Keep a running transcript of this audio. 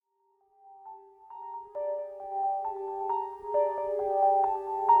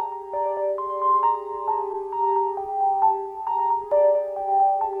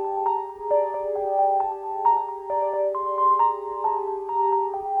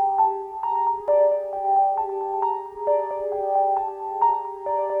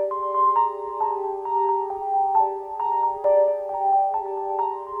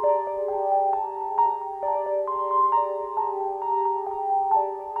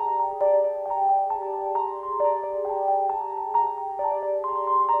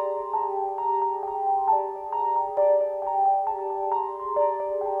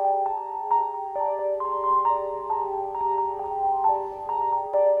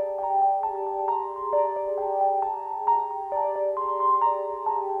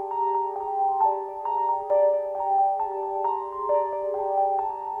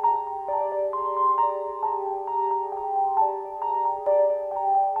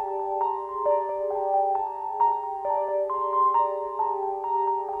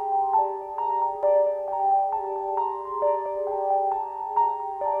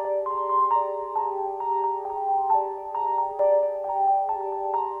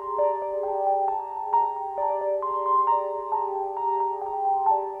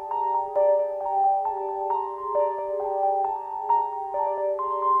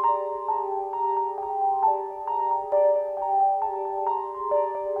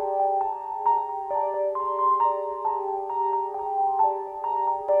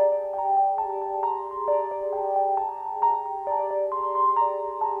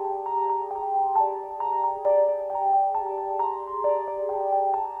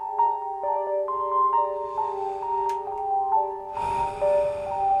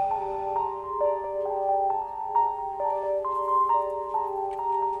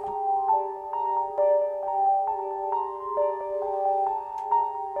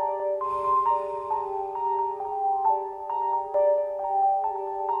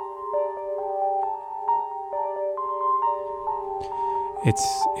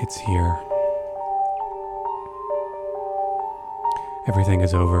It's here. Everything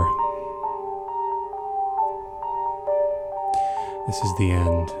is over. This is the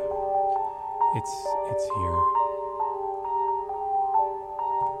end. It's here.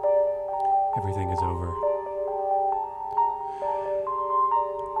 Everything is over.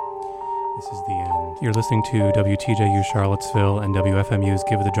 This is the end. You're listening to WTJU Charlottesville and WFMU's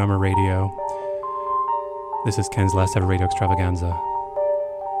Give the Drummer Radio. This is Ken's last ever radio extravaganza.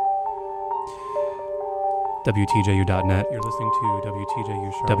 WTJU.net. You're listening to WTJU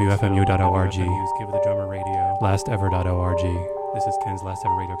WFMU.org. Give the Drummer Radio. Lastever.org. This is Ken's last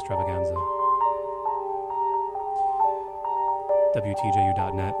ever radio extravaganza.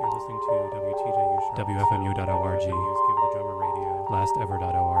 WTJU.net. You're listening to WTJU WFMU.org. Give the Drummer Radio.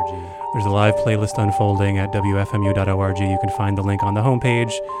 Lastever.org. There's a live playlist unfolding at WFMU.org. You can find the link on the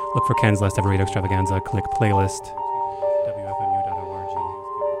homepage. Look for Ken's last ever radio extravaganza. Click playlist.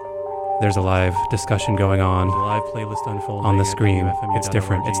 There's a live discussion going on. There's a live playlist unfolding on the screen. It's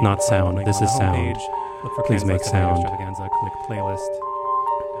different. It's not sound. This is sound. Please make sound. Click playlist.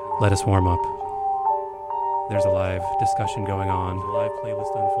 Let us warm up. There's a live discussion going on. There's a live playlist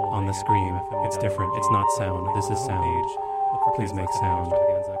unfolding on the screen. It's different. It's not sound. This is sound. Please make sound.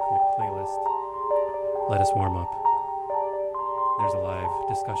 Click playlist. Let us warm up. There's a live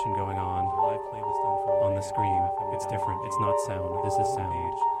discussion going on. Live playlist unfolding on the screen. It's different. It's not sound. This is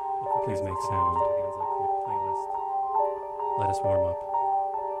sound. Please make sound. Let us warm up.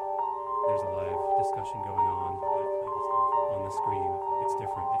 There's a live discussion going on. On the screen. It's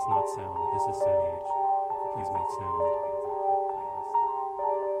different. It's not sound. This is sound. Please make sound.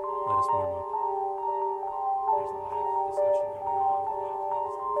 Let us warm up. There's a live discussion going on.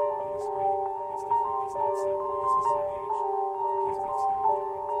 On the screen. It's different. It's not sound. This is sound.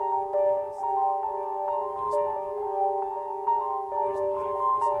 Please make sound. Let us warm up. There's a live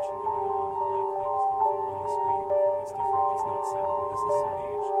discussion going on. On the screen. It's different. It's not sound. This is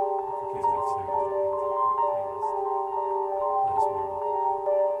sound. Please make sound. Let us warm up.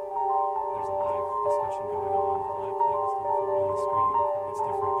 There's a live discussion going on. On the screen. It's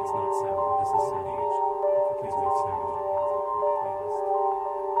different. It's not sound. This is sound. Please make sound.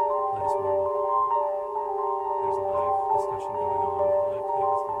 Let us warm up. There's a live discussion going on.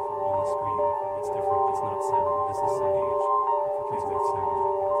 On the screen. It's different. It's not sound. This is sound. Please make sound.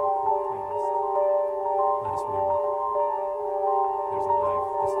 Let us warm up. There's a live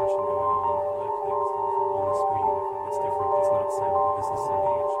discussion going on. On the screen. It's different. It's not sound. This is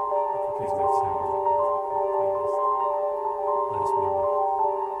sound. Please make sound. Let us warm up.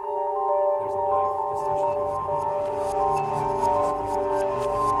 There's a live discussion going on.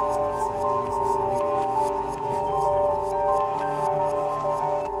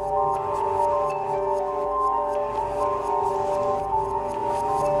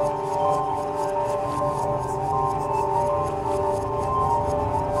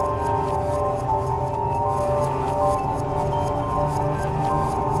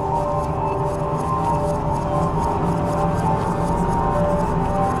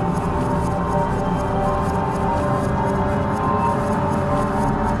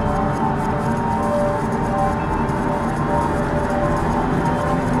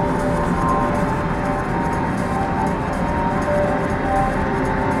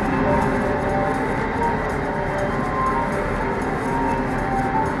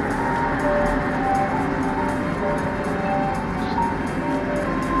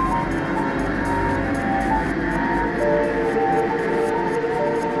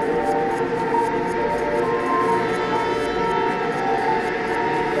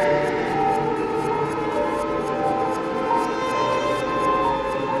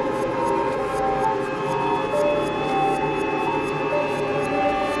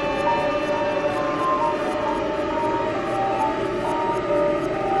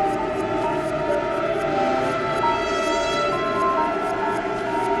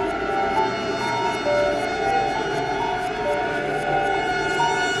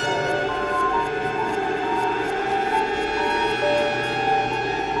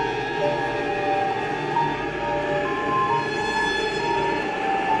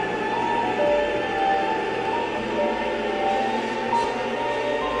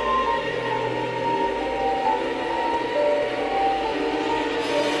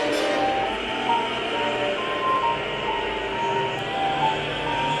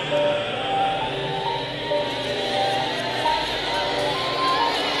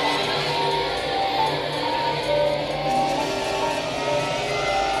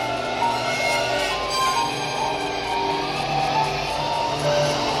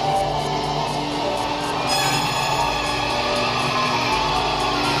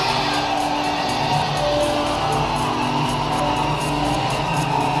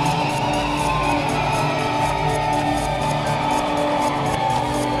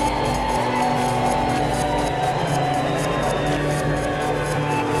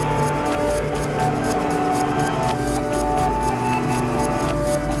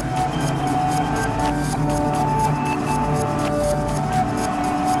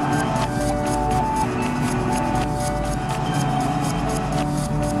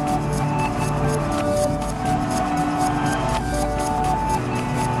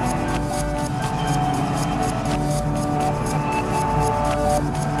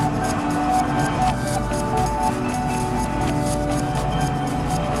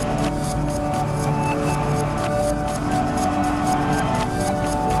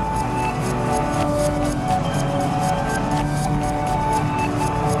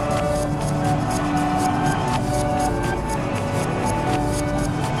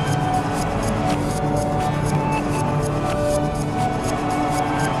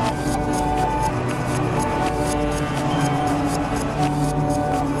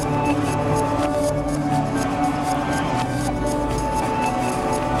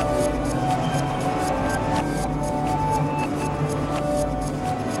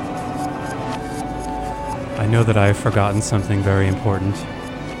 I know that I've forgotten something very important.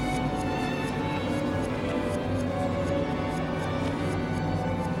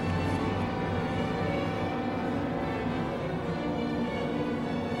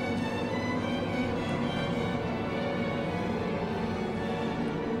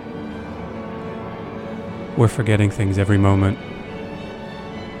 We're forgetting things every moment.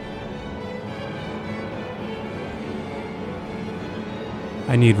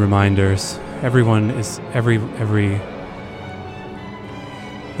 I need reminders. Everyone is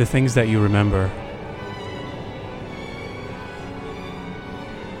the things that you remember.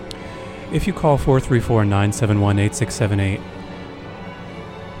 If you call 434-971-8678,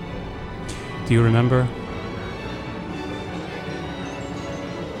 do you remember?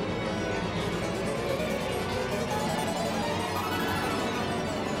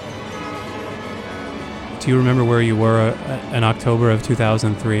 Do you remember where you were in October of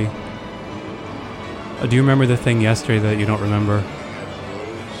 2003? Do you remember the thing yesterday that you don't remember? Those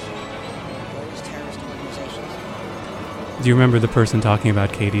terrorist organizations. Do you remember the person talking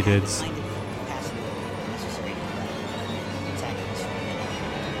about katydids?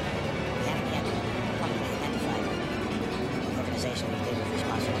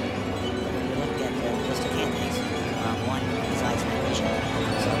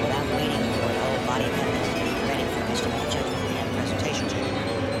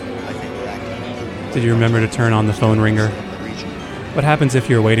 Did you remember to turn on the phone ringer? What happens if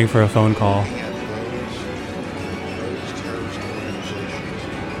you're waiting for a phone call?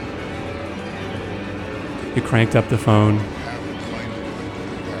 You cranked up the phone.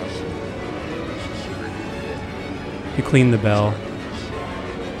 You cleaned the bell.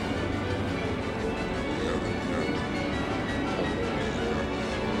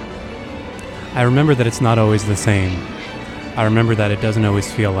 I remember that it's not always the same. I remember that it doesn't always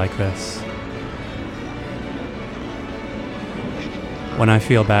feel like this. When I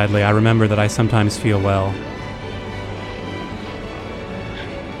feel badly, I remember that I sometimes feel well.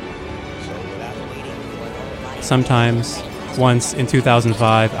 Sometimes, once in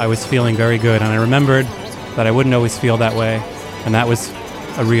 2005, I was feeling very good, and I remembered that I wouldn't always feel that way, and that was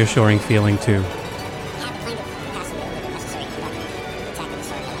a reassuring feeling too.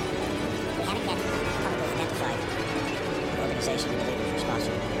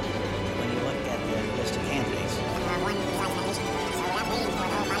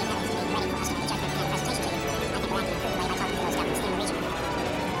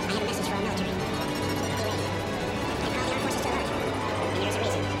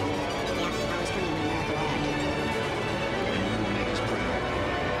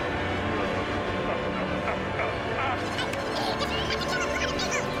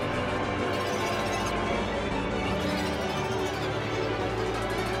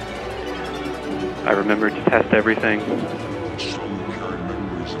 I remember to test everything.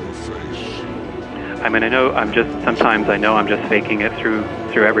 I mean, sometimes I know I'm just faking it through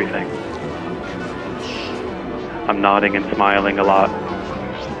everything. I'm nodding and smiling a lot.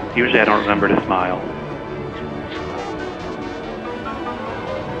 Usually I don't remember to smile.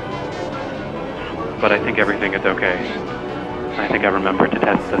 But I think everything is okay. I think I remember to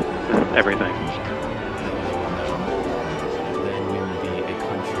test everything.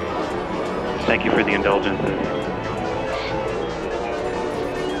 Thank you for the indulgences.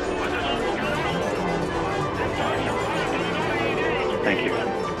 Thank you.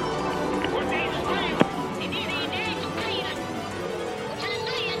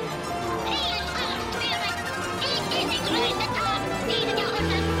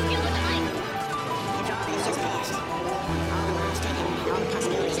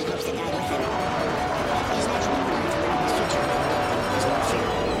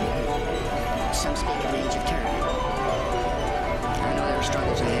 Some speak of an age of terror.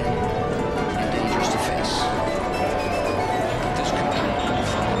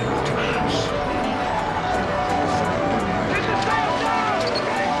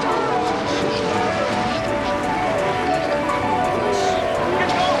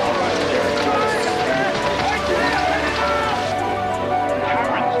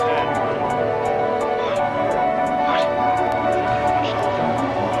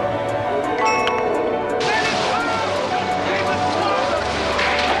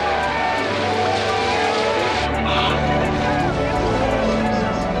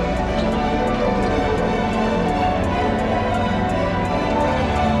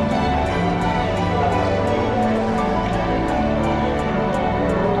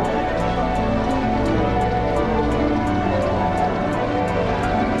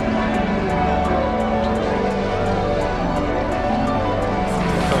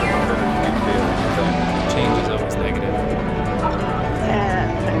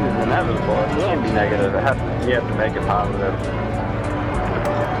 negative. You have to make it positive.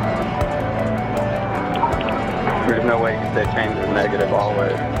 There's no way you can say change is negative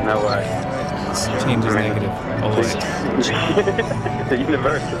always. No way. Change is negative always. The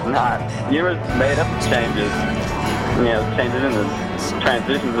universe is not. The universe is made up of changes. Changes in the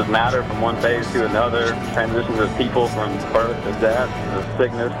transitions of matter from one phase to another, transitions of people from birth to death, to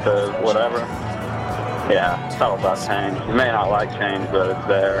sickness to whatever. Yeah, it's all about change. You may not like change, but it's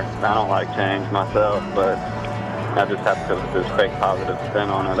there. I don't like change myself, but I just have to put this fake positive spin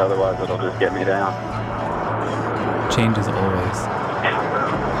on it, otherwise it'll just get me down. Change is always.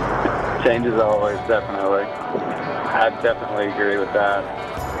 Change is always, definitely. I definitely agree with that.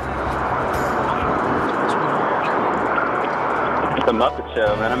 The Muppet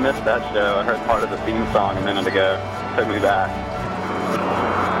Show, man, I missed that show. I heard part of the theme song a minute ago. Took me back.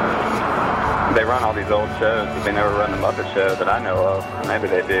 They run all these old shows, but they never run the Muppet Show that I know of. Maybe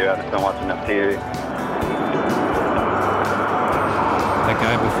they do, I just don't watch enough TV. That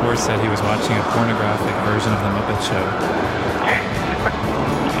guy before said he was watching a pornographic version of the Muppet Show.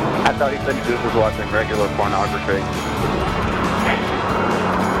 I thought he said he just was watching regular pornography.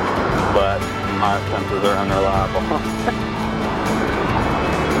 But my senses are unreliable.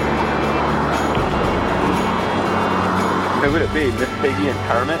 Who would it be? Miss Piggy and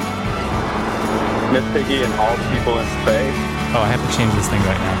Kermit? Miss Piggy and all the people in space? Oh, I have to change this thing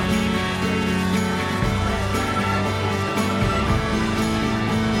right now.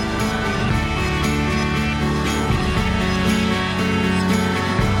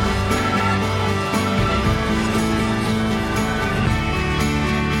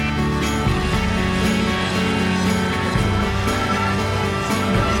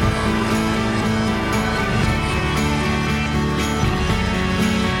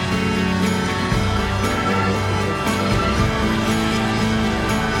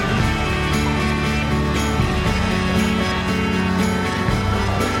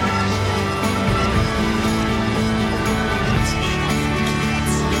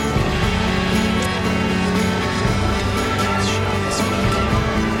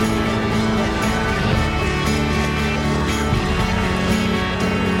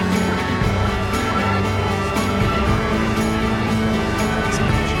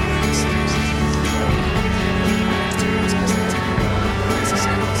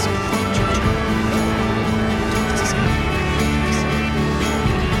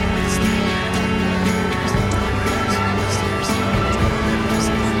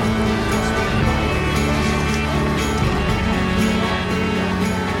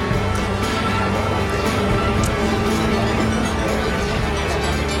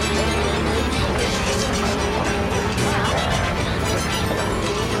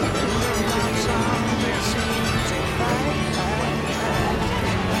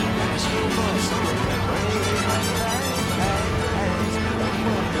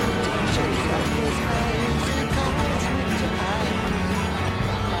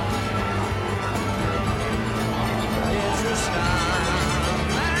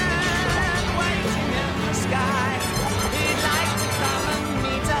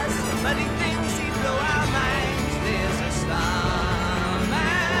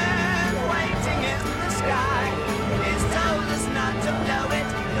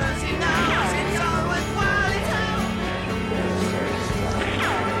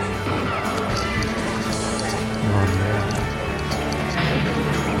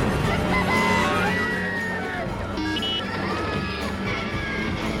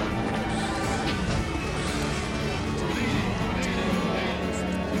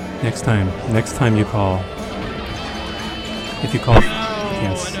 Next time you call, if you call,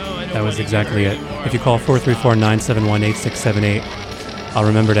 yes, that was exactly it. If you call 434-971-8678, I'll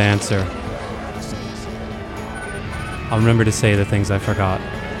remember to answer. I'll remember to say the things I forgot.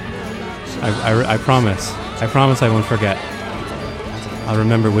 I promise. I promise I won't forget. I'll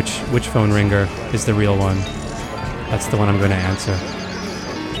remember which phone ringer is the real one. That's the one I'm going to answer.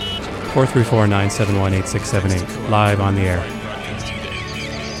 434-971-8678, live on the air.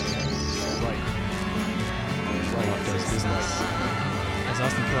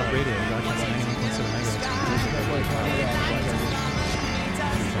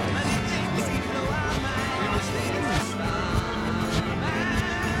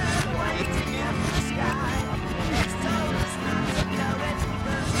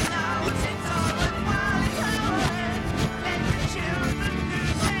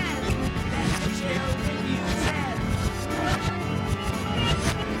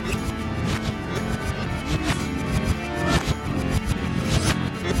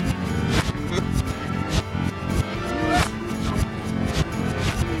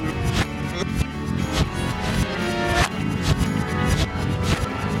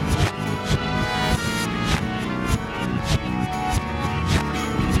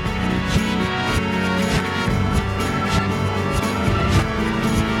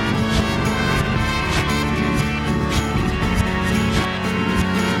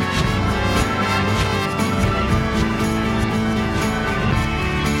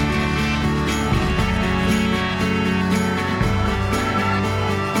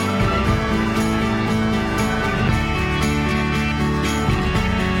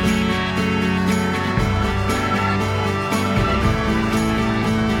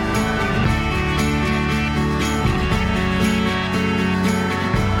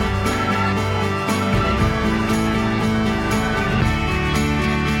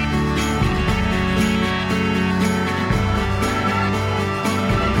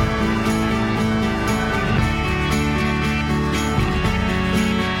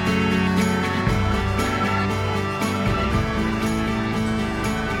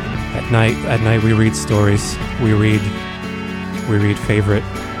 night we read stories. We read favorite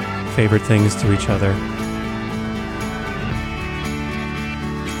things to each other.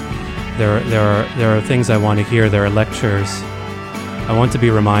 There are things I want to hear. There are lectures. I want to be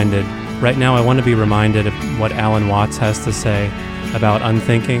reminded. Right now I want to be reminded of what Alan Watts has to say about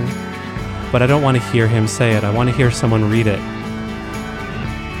unthinking, but I don't want to hear him say it. I want to hear someone read it.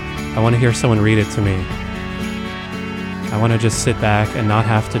 I want to hear someone read it to me. I want to just sit back and not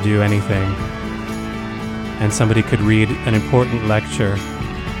have to do anything, and somebody could read an important lecture.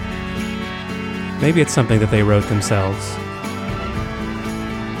 Maybe it's something that they wrote themselves.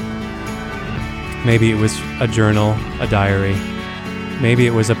 Maybe it was a journal, a diary. Maybe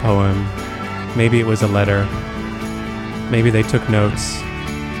it was a poem. Maybe it was a letter. Maybe they took notes.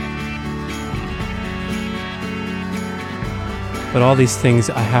 But all these things,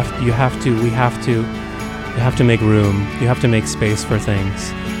 we have to make room. You have to make space for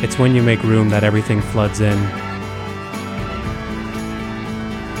things. It's when you make room that everything floods in.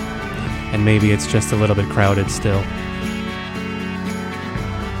 And maybe it's just a little bit crowded still.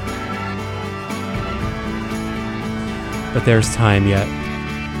 But there's time yet.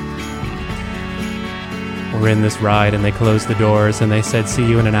 We're in this ride and they closed the doors and they said, see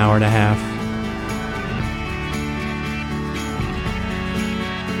you in an hour and a half.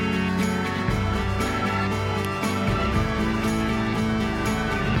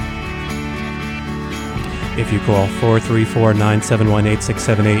 If you call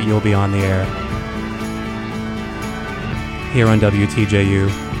 434-971-8678, you'll be on the air. Here on WTJU,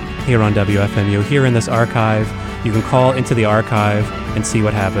 here on WFMU, here in this archive. You can call into the archive and see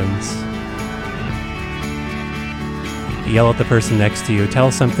what happens. Yell at the person next to you.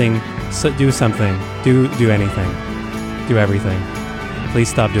 Tell something. Do something. Do anything. Do everything. Please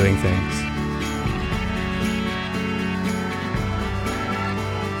stop doing things.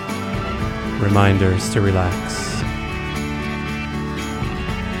 Reminders to relax.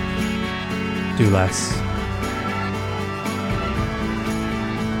 Do less.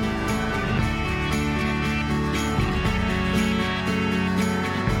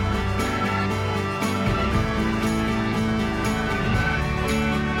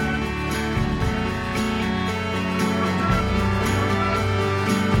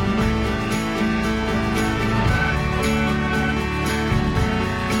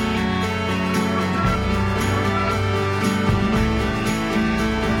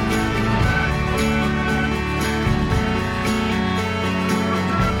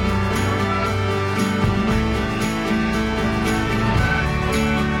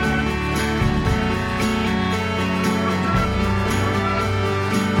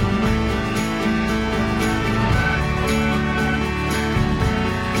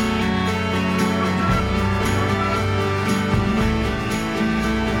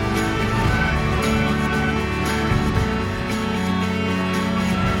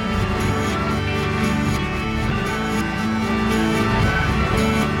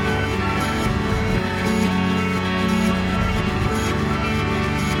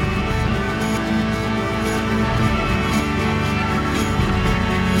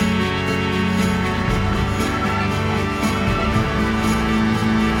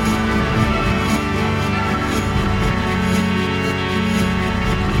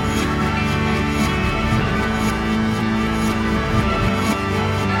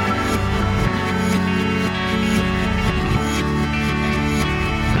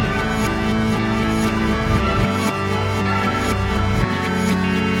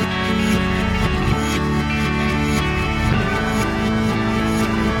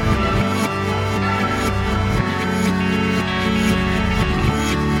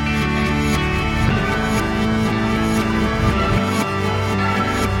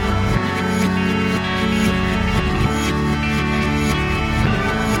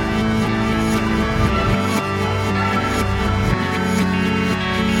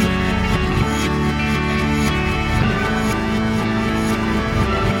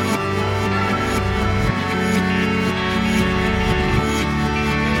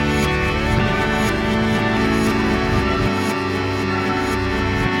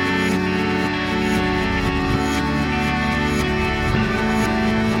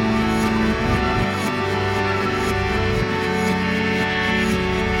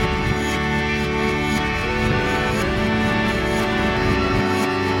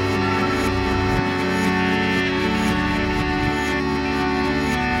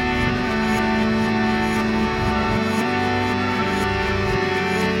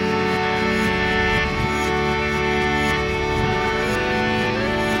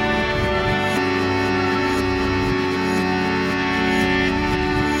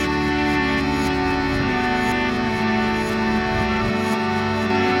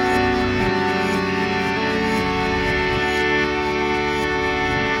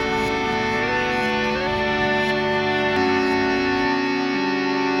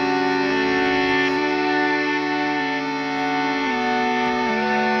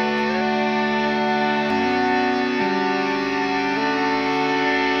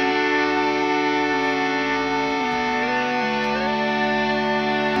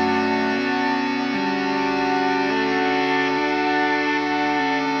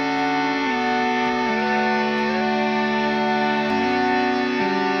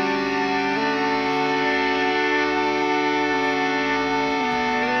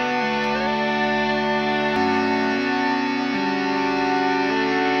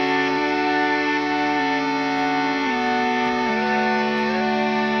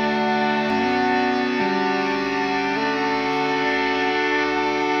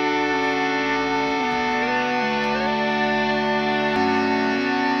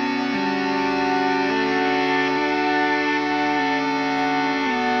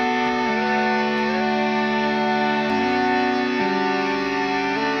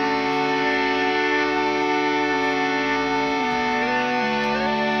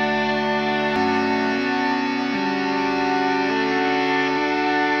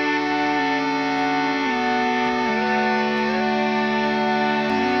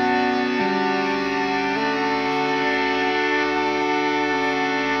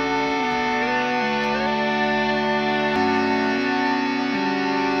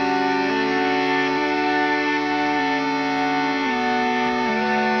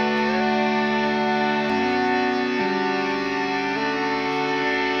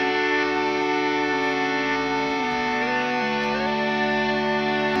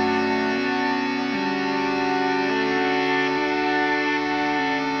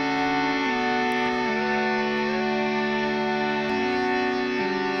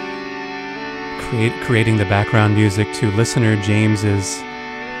 creating the background music to listener James's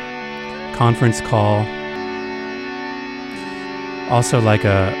conference call. Also,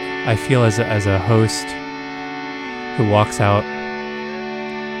 I feel as a host who walks out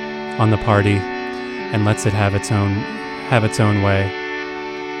on the party and lets it have its own way.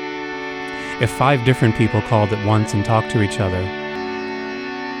 If 5 different people called at once and talked to each other,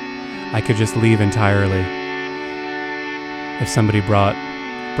 I could just leave entirely. If somebody brought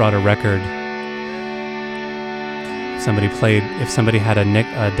a record, if somebody had a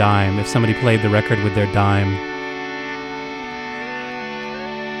dime, if somebody played the record with their dime,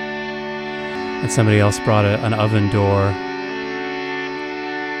 and somebody else brought an oven door,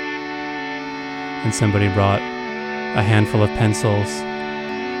 and somebody brought a handful of pencils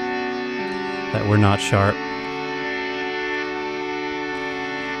that were not sharp,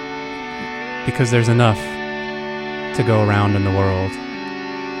 because there's enough to go around in the world.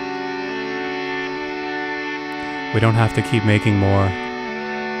 We don't have to keep making more.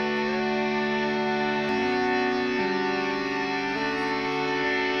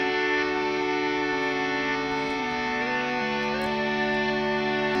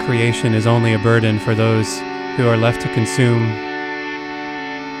 Creation is only a burden for those who are left to consume.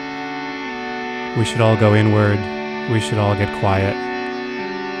 We should all go inward. We should all get quiet.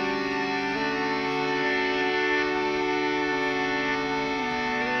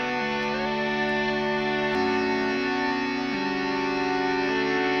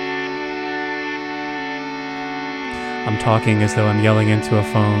 I'm talking as though I'm yelling into a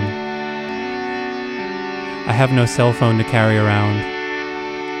phone. I have no cell phone to carry around.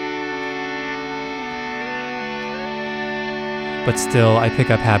 But still, I pick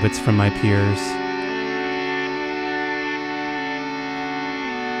up habits from my peers.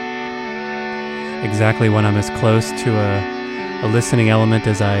 Exactly when I'm as close to a listening element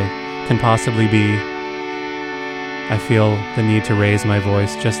as I can possibly be, I feel the need to raise my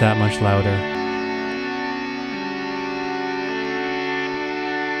voice just that much louder.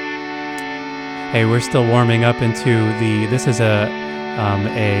 Hey, we're still warming up into this is a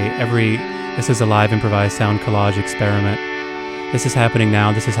live improvised sound collage experiment. This is happening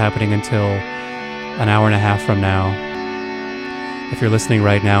now. This is happening until an hour and a half from now. If you're listening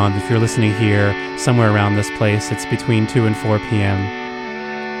right now, and if you're listening here, somewhere around this place, it's between 2 and 4 p.m.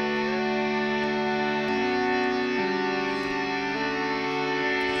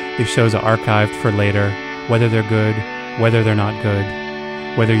 These shows are archived for later, whether they're good, whether they're not good,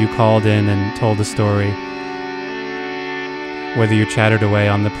 whether you called in and told a story, whether you chattered away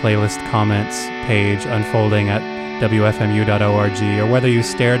on the playlist comments page unfolding at wfmu.org, or whether you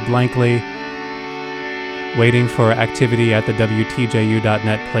stared blankly, waiting for activity at the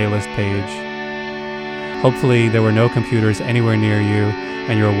wtju.net playlist page. Hopefully there were no computers anywhere near you,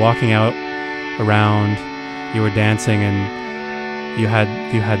 and you were walking out around, you were dancing, and you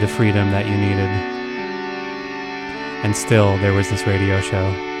had the freedom that you needed. And still there was this radio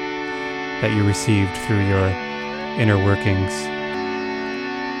show that you received through your inner workings.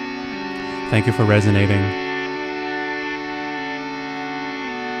 Thank you for resonating.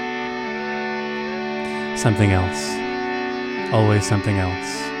 Something else. Always something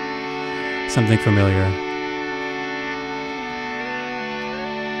else. Something familiar.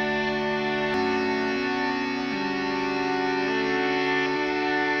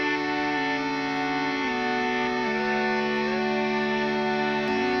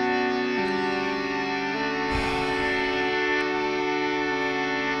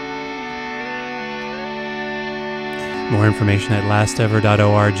 More information at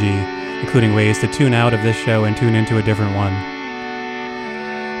lastever.org, including ways to tune out of this show and tune into a different one.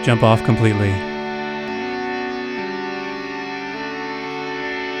 Jump off completely.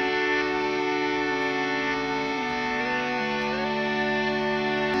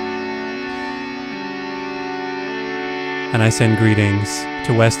 And I send greetings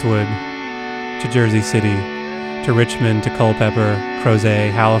to Westwood, to Jersey City, to Richmond, to Culpeper,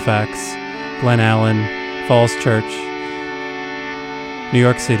 Crozet, Halifax, Glen Allen, Falls Church, New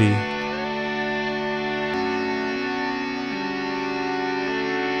York City,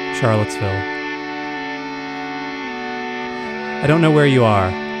 Charlottesville. I don't know where you are.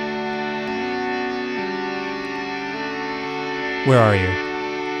 Where are you?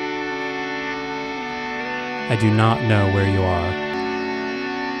 I do not know where you are.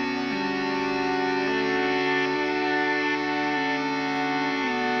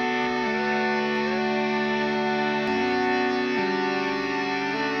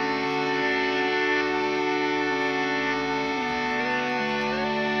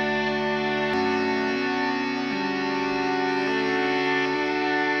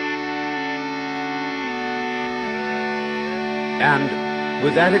 And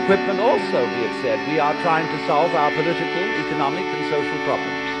with that equipment also, be it said, we are trying to solve our political, economic, and social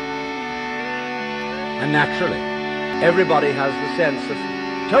problems. And naturally, everybody has the sense of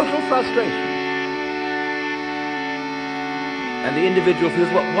total frustration. And the individual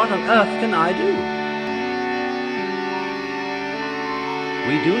feels, well, what on earth can I do?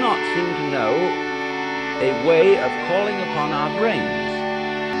 We do not seem to know a way of calling upon our brains,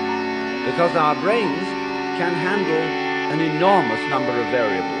 because our brains can handle an enormous number of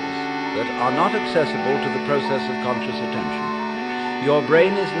variables that are not accessible to the process of conscious attention. Your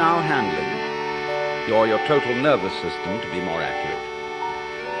brain is now handling, or your total nervous system, to be more accurate,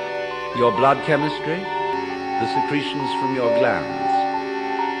 your blood chemistry, the secretions from your glands,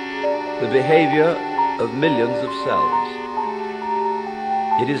 the behavior of millions of cells.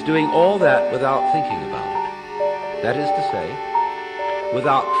 It is doing all that without thinking about it. That is to say,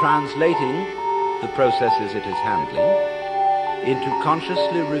 without translating the processes it is handling into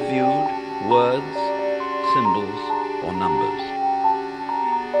consciously reviewed words, symbols, or numbers.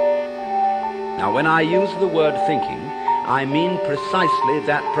 Now, when I use the word thinking, I mean precisely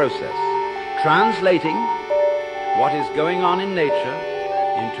that process, translating what is going on in nature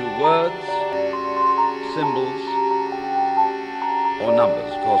into words, symbols, or numbers.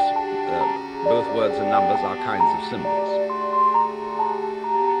 Of course, both words and numbers are kinds of symbols.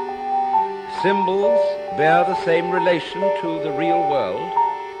 Symbols bear the same relation to the real world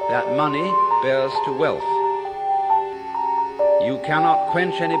that money bears to wealth. You cannot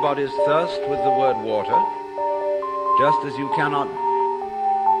quench anybody's thirst with the word water, just as you cannot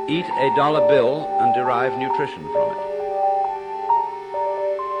eat a dollar bill and derive nutrition from it.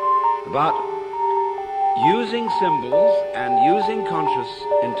 But using symbols and using conscious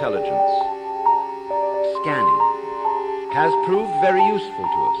intelligence, scanning, has proved very useful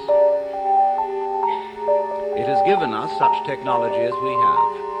to us. It has given us such technology as we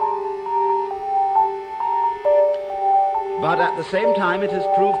have. But at the same time, it has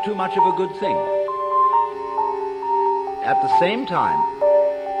proved too much of a good thing. At the same time,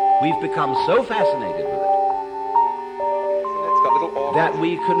 we've become so fascinated with it that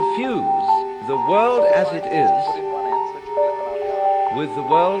we confuse the world as it is with the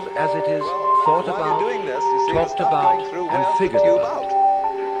world as it is thought about, talked about, and figured about.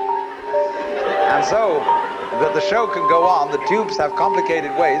 And so that the show can go on, the tubes have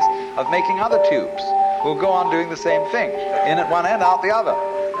complicated ways of making other tubes who will go on doing the same thing, in at one end, out the other.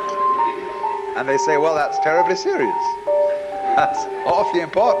 And they say, well, that's terribly serious. That's awfully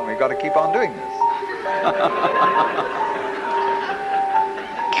important. We've got to keep on doing this.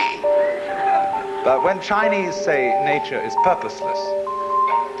 But when Chinese say nature is purposeless,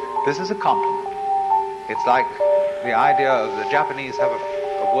 this is a compliment. It's like the idea of the Japanese have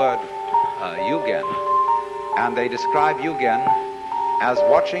a word, yugen, and they describe yugen as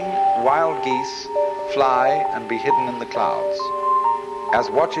watching wild geese fly and be hidden in the clouds, as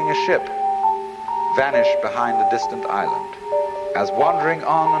watching a ship vanish behind a distant island, as wandering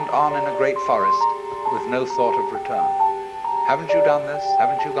on and on in a great forest with no thought of return. Haven't you done this?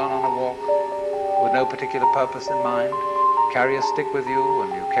 Haven't you gone on a walk with no particular purpose in mind? Carry a stick with you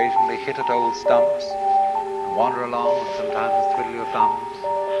and you occasionally hit at old stumps and wander along and sometimes twiddle your thumbs.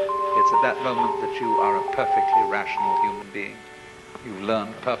 It's at that moment that you are a perfectly rational human being. You've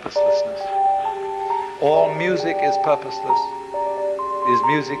learned purposelessness. All music is purposeless. Is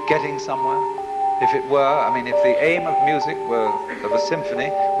music getting somewhere? If it were, if the aim of music of a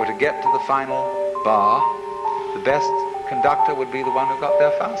symphony were to get to the final bar, the best conductor would be the one who got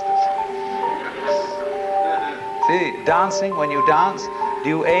there fastest. See, dancing, when you dance, do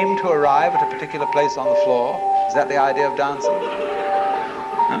you aim to arrive at a particular place on the floor? Is that the idea of dancing?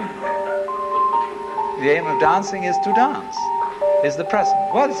 No. The aim of dancing is to dance, is the present.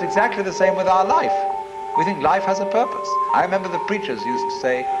 Well, it's exactly the same with our life. We think life has a purpose. I remember the preachers used to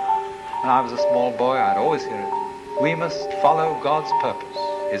say, when I was a small boy, I'd always hear it, we must follow God's purpose,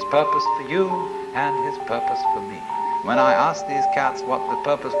 His purpose for you and His purpose for me. When I asked these cats what the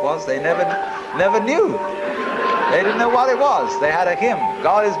purpose was, they never knew. They didn't know what it was. They had a hymn.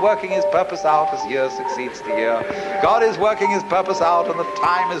 God is working His purpose out as year succeeds to year. God is working His purpose out and the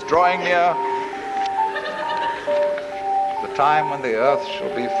time is drawing near. The time when the earth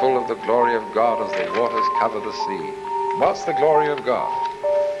shall be full of the glory of God as the waters cover the sea. What's the glory of God?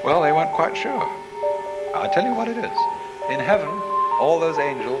 Well, they weren't quite sure. I'll tell you what it is. In heaven, all those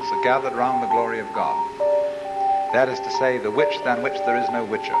angels are gathered round the glory of God. That is to say, the which than which there is no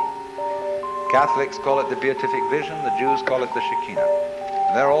witcher. Catholics call it the beatific vision, the Jews call it the Shekinah.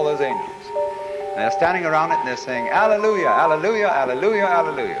 And there are all those angels. And they're standing around it and they're saying, Alleluia, Alleluia, Alleluia,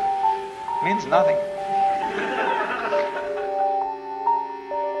 Alleluia. It means nothing.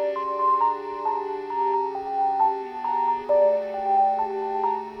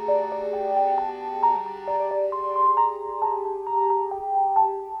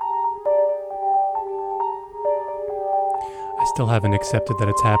 Still haven't accepted that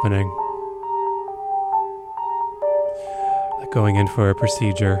it's happening. Like going in for a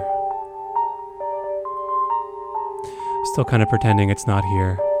procedure. Still kind of pretending it's not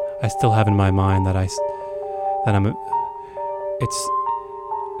here. I still have in my mind that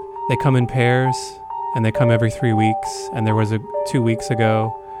they come in pairs and they come every 3 weeks, and there was 2 weeks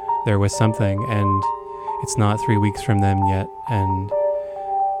ago there was something, and it's not 3 weeks from them yet, and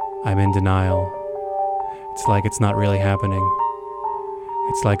I'm in denial. It's like it's not really happening.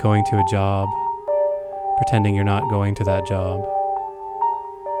 It's like going to a job, pretending you're not going to that job.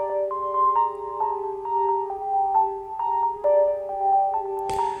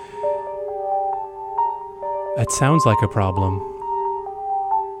 It sounds like a problem.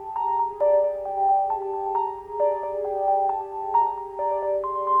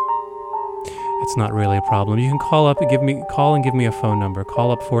 It's not really a problem. You can call and give me a phone number.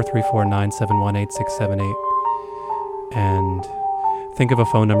 Call up 434-971-8678 and think of a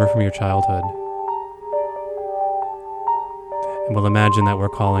phone number from your childhood. And we'll imagine that we're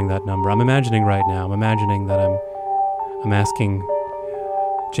calling that number. I'm imagining right now. I'm imagining that I'm asking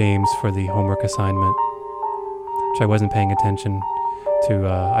James for the homework assignment, which I wasn't paying attention to.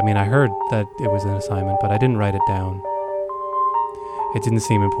 I heard that it was an assignment, but I didn't write it down. It didn't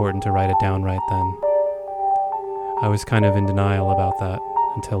seem important to write it down right then. I was kind of in denial about that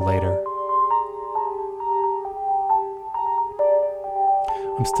until later.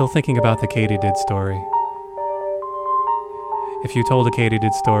 I'm still thinking about the Katydid story. If you told a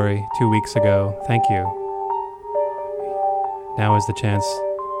Katydid story 2 weeks ago, thank you. Now is the chance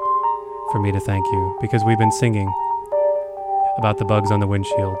for me to thank you, because we've been singing about the bugs on the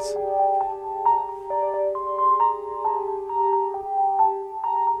windshields.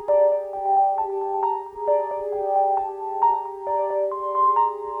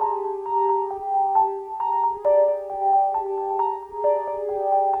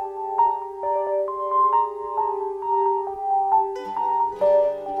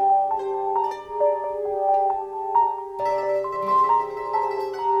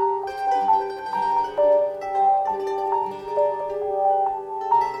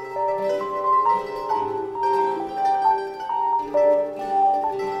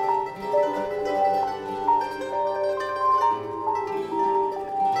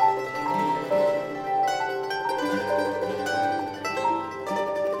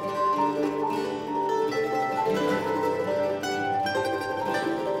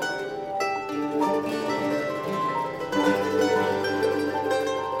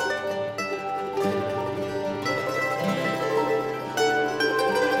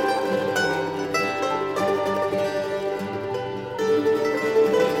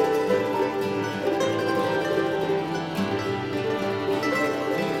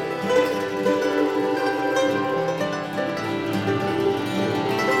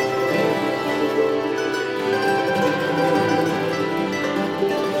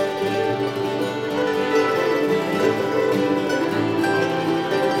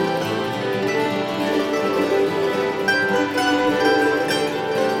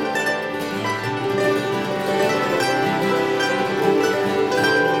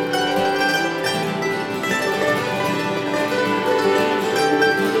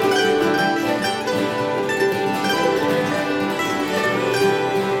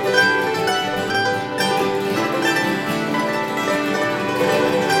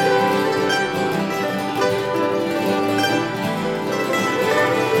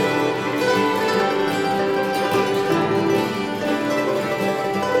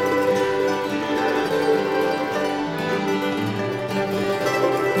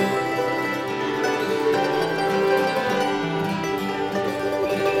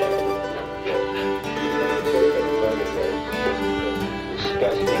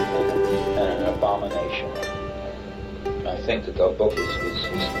 I think that the book is an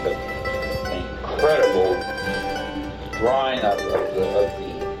incredible drawing of the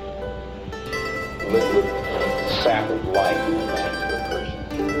liquid sap of life in the mind of a person.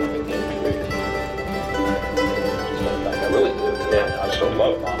 I really do. Yeah, I so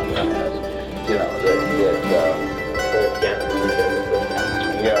love Monica.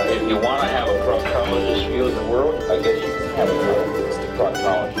 If you want to have a proctologist view of the world, I guess you can have a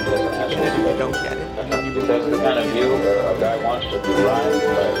proctologist. It doesn't have to be. You don't get it. That's the kind of view a guy wants to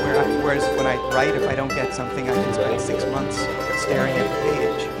derive. Whereas when I write, if I don't get something, I can spend 6 months staring at the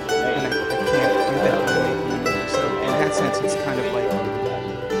page, and I can't do that when I'm making a movie. So in that sense, it's kind of like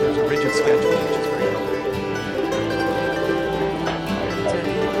there's a rigid schedule, which is very helpful.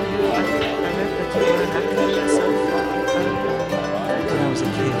 When I was a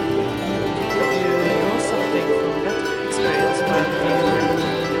kid. You know something from that experience?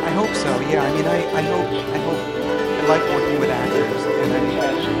 hope so. Yeah, I mean, I hope. I like working with actors, and I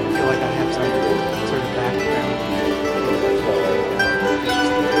feel like I have some sort of background.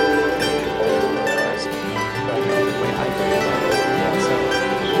 The way I feel about it.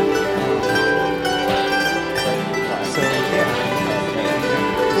 So yeah,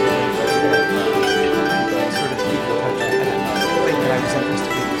 sort of keep in touch with that thing that I was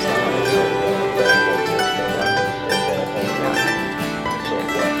interested in.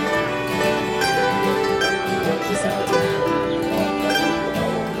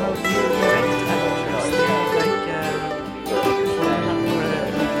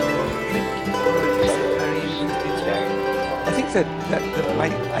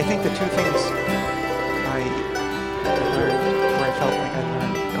 I think the two things I learned, where I felt like I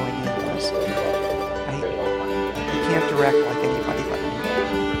learned going in, was I can't direct like anybody but me,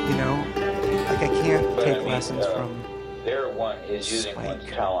 you know? Like I can't take lessons from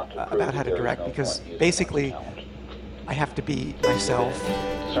Spike about how to direct, because basically I have to be myself,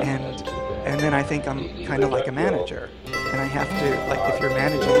 and then I think I'm kind of like a manager, and I have to, like if you're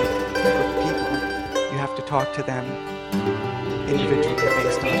managing a group of people, you have to talk to them individually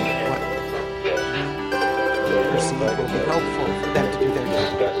based on what you perceive will be helpful for them to do their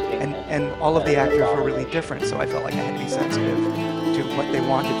job. And all of the actors were really different, so I felt like I had to be sensitive to what they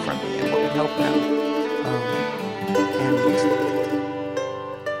wanted from me and what would help them.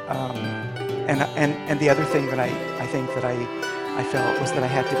 And the other thing that I think that I felt was that I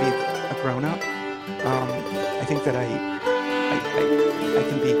had to be a grown-up. I think that I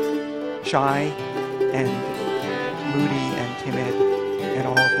can be shy and moody and timid and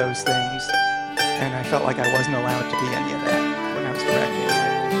all of those things, and I felt like I wasn't allowed to be any of that when I was directing.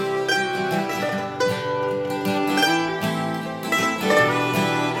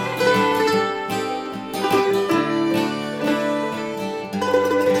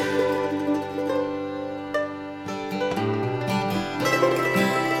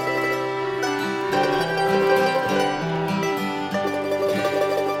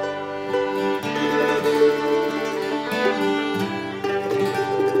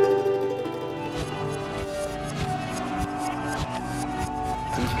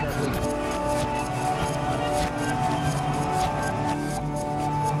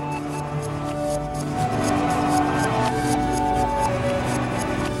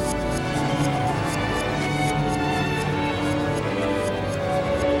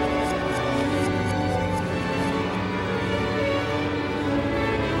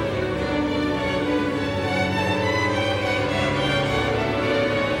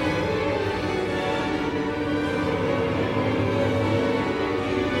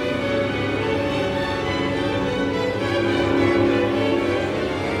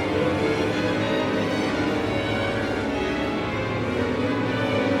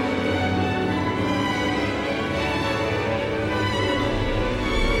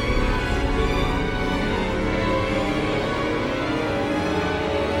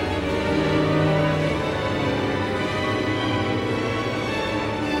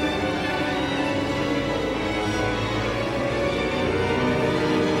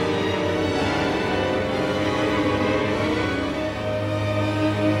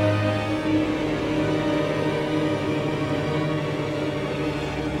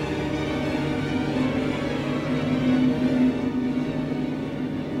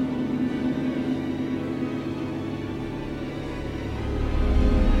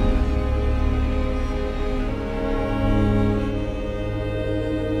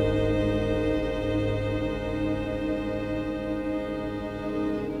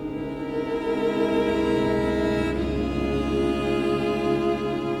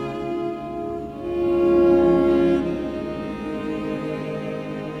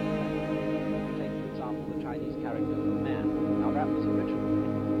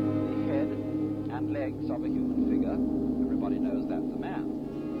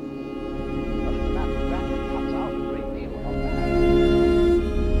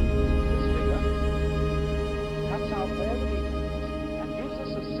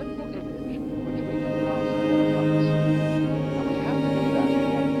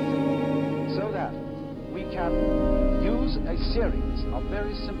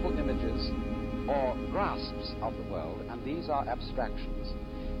 Abstractions,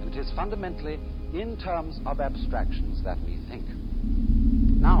 and it is fundamentally in terms of abstractions that we think.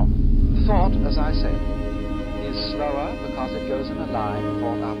 Now, thought, as I said, is slower because it goes in a line,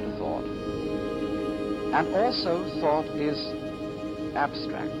 thought after thought, and also thought is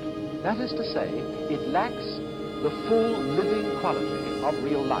abstract. That is to say, it lacks the full living quality of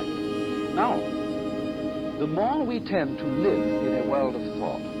real life. Now, the more we tend to live in a world of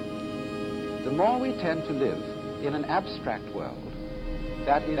thought, the more we tend to live in an abstract world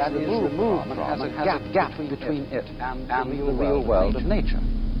that is removed from and has a gap between it and the real world of nature.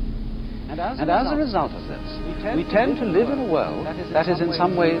 And as a result of this, we tend to live in a world that is in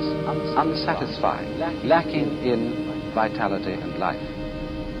some ways unsatisfying, lacking in vitality and life.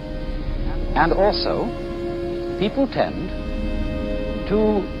 And also, people tend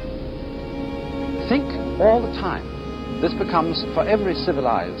to think all the time. This becomes, for every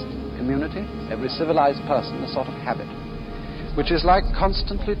civilized community, every civilized person, a sort of habit, which is like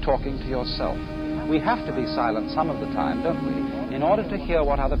constantly talking to yourself. We have to be silent some of the time, don't we, in order to hear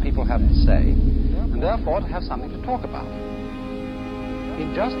what other people have to say, and therefore to have something to talk about.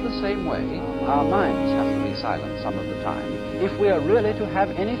 In just the same way, our minds have to be silent some of the time, if we are really to have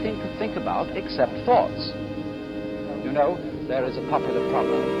anything to think about except thoughts. You know, there is a popular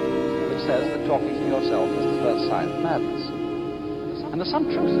proverb which says that talking to yourself is the first sign of madness. And there's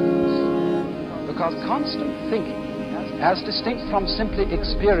some truth in this, because constant thinking, as distinct from simply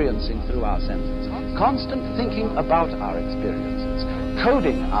experiencing through our senses, constant thinking about our experiences,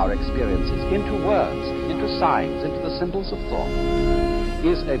 coding our experiences into words, into signs, into the symbols of thought,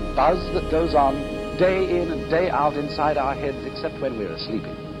 is a buzz that goes on day in and day out inside our heads, except when we're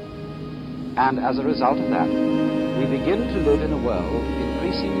sleeping. And as a result of that, we begin to live in a world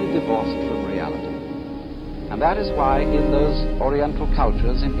increasingly divorced from reality. And that is why in those Oriental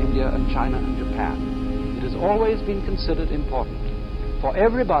cultures in India and China and Japan, it has always been considered important for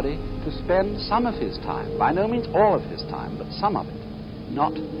everybody to spend some of his time, by no means all of his time, but some of it,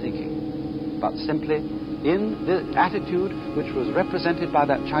 not thinking, but simply in the attitude which was represented by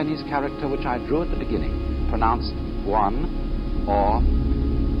that Chinese character which I drew at the beginning, pronounced Guan, or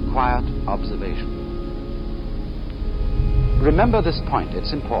quiet observation. Remember this point,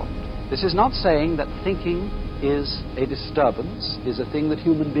 it's important. This is not saying that thinking is a disturbance, is a thing that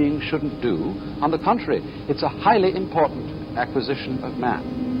human beings shouldn't do. On the contrary, it's a highly important acquisition of man.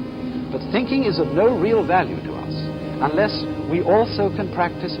 But thinking is of no real value to us unless we also can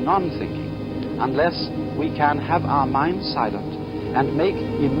practice non-thinking, unless we can have our minds silent and make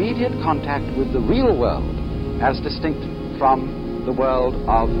immediate contact with the real world as distinct from the world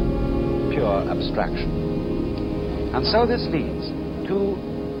of pure abstraction. And so this leads to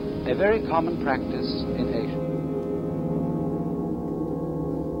a very common practice in Asia.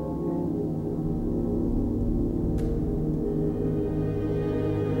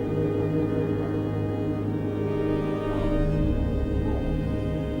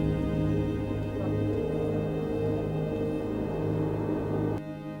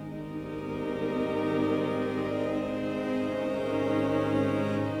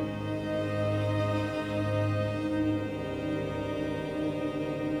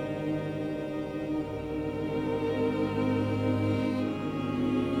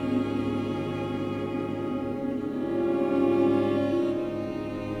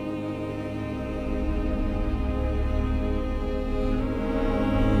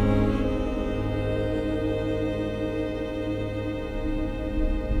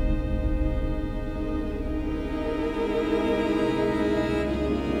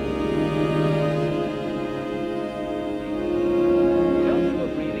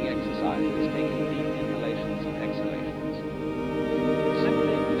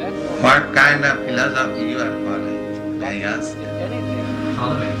 What kind of philosophy you are following? May I ask?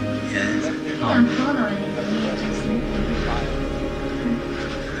 Following? Yes. I'm following religiously.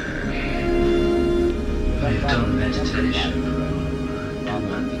 We've done meditation,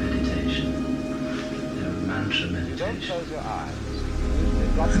 Dhamma meditation, mantra meditation.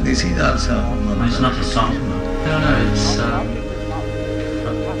 This is also It's not a song. No, it's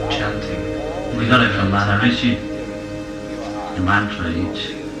chanting. We got it from Maharishi. The mantra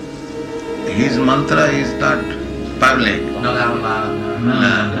each. His mantra is not public. Not out loud.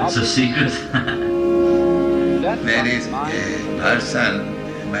 No, it's a secret. There is a person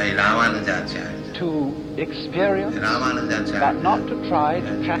by Ramanujacharya. To experience, but not to try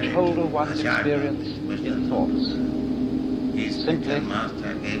to catch hold of one's experience in thoughts. Simply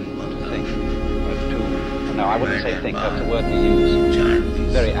master gave to think. No, I wouldn't say think, that's a word we use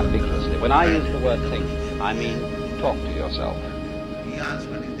very ambiguously. When I use the word think, I mean talk to yourself.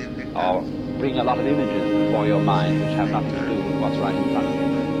 Or bring a lot of images before your mind which have nothing to do with what's right in front of you.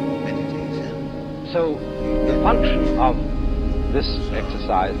 So the function of this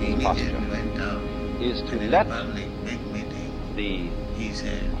exercise, this posture, is to let the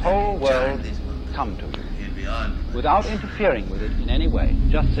whole world come to you. without interfering with it in any way,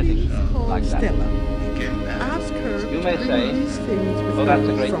 just sitting like that. Ask her You may say, oh, that's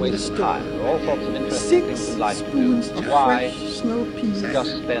a great waste of time. There are all sorts of interesting things we'd like to do. Why just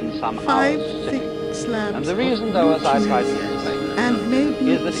spend some hours sitting? And the reason, though, as I tried to explain, is that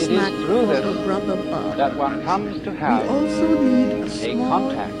it is through this that one comes to have a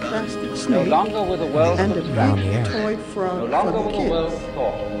contact no longer with the world of abstraction, no longer with the world of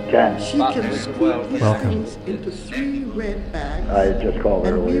thought, but with the world of Welcome. into 3 red bags. I just called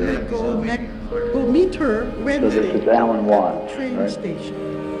and earlier. we will go meet her Wednesday this is Alan Watts, at the train right? station.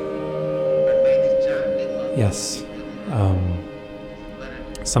 Yes.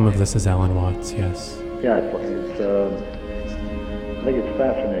 Some of this is Alan Watts, yes. Yeah, I think it's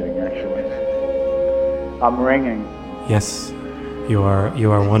fascinating, actually. I'm ringing. Yes, you are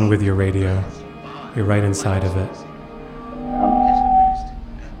one with your radio. You're right inside of it.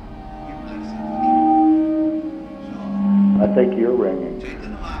 I think you're ringing.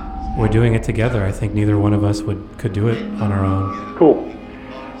 We're doing it together. I think neither one of us could do it on our own. Cool.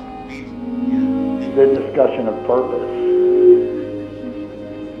 The discussion of purpose.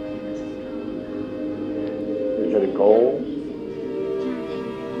 Is it a goal?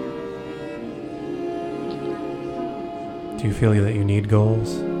 Do you feel that you need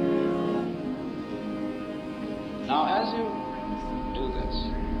goals? Now, as you do this,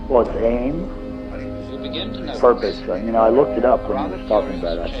 Well, it's aim. you begin to notice Purpose. I looked it up when I was talking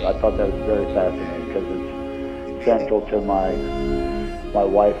about it. I thought that was very fascinating because it's central to my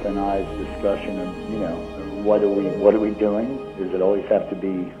wife and I's discussion of, what are we doing? Does it always have to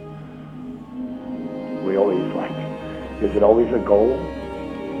be? Is it always a goal?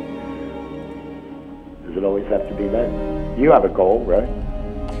 Does it always have to be that? You have a goal, right?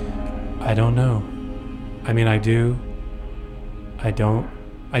 I don't know. I mean, I do. I don't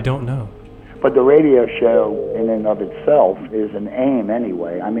know. But the radio show in and of itself is an aim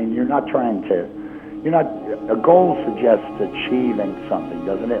anyway. I mean, a goal suggests achieving something,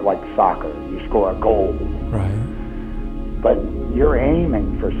 doesn't it? Like soccer, you score a goal. Right. But you're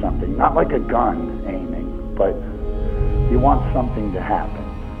aiming for something, not like a gun aiming, but you want something to happen.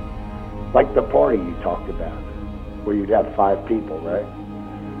 Like the party you talked about, where you'd have 5 people, right?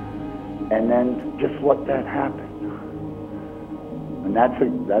 And then just let that happen. And that's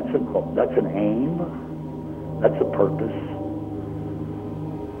an aim. That's a purpose.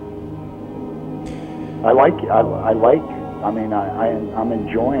 I'm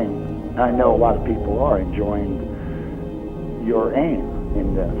enjoying, I know a lot of people are enjoying your aim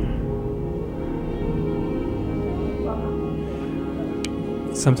in this.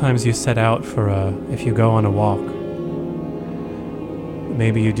 Sometimes you set out for if you go on a walk,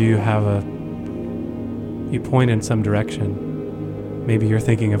 maybe you do you point in some direction. Maybe you're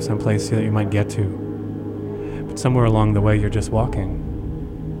thinking of some place that you might get to. But somewhere along the way, you're just walking.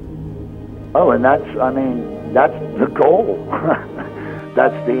 Oh, and that's the goal.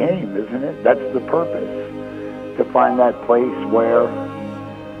 That's the aim, isn't it? That's the purpose. To find that place where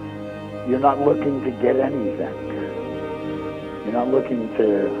you're not looking to get anything. You're not looking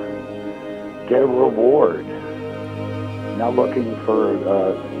to get a reward. You're not looking for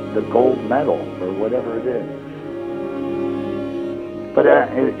the gold medal or whatever it is. But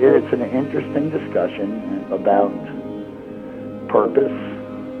it's an interesting discussion about purpose,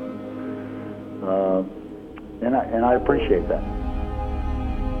 and I appreciate that.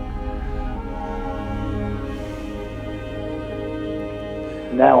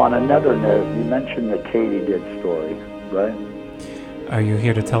 Now, on another note, you mentioned the Katydid story, right? Are you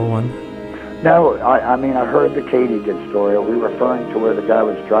here to tell one? No, I heard the Katydid story. Are we referring to where the guy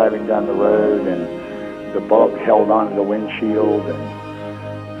was driving down the road and the bug held onto the windshield and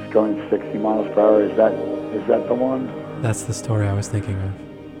was going 60 miles per hour? Is that the one? That's the story I was thinking of.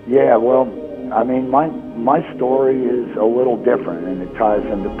 Yeah, well, my story is a little different, and it ties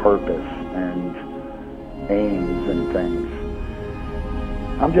into purpose and aims and things.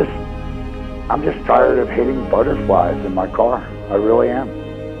 I'm just tired of hitting butterflies in my car. I really am.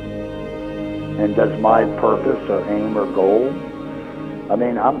 And does my purpose or aim or goal?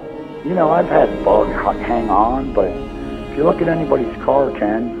 I've had bugs hang on, but if you look at anybody's car,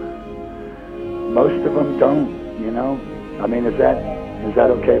 Ken, most of them don't, Is that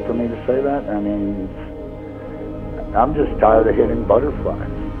okay for me to say that? I'm just tired of hitting butterflies.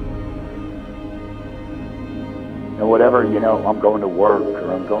 And whatever, I'm going to work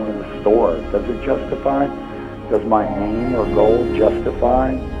or I'm going to the store, does it justify? Does my aim or goal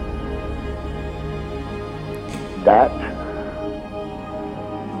justify that?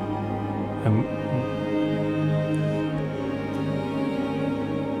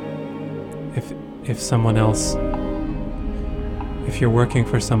 if someone else, if you're working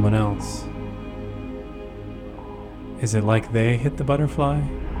for someone else, is it like they hit the butterfly?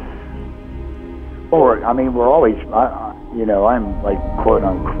 Or, I mean, we're always, I'm like, quote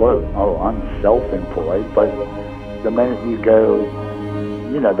unquote, I'm self-employed, but the minute you go,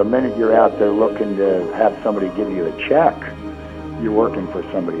 the minute you're out there looking to have somebody give you a check, you're working for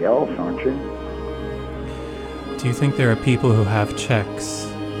somebody else, aren't you? Do you think there are people who have checks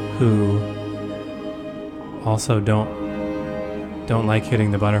who also don't like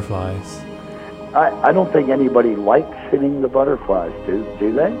hitting the butterflies? I don't think anybody likes hitting the butterflies, do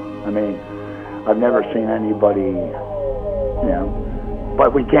they? I mean, I've never seen anybody,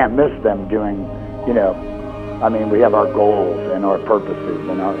 but we can't miss them doing, I mean, we have our goals and our purposes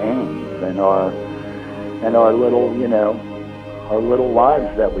and our aims and our little, our little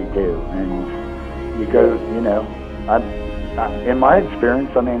lives that we do. And you go, in my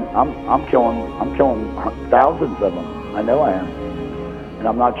experience, I mean, I'm killing thousands of them. I know I am, and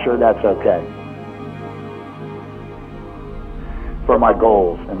I'm not sure that's okay. For my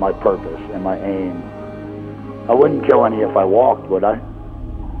goals and my purpose and my aim, I wouldn't kill any if I walked, would I?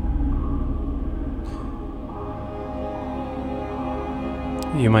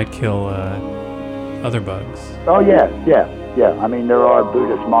 You might kill other bugs. Oh yeah. I mean, there are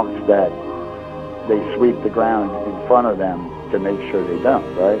Buddhist monks that they sweep the ground in front of them to make sure they don't,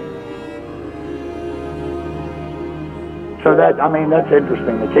 right? So that's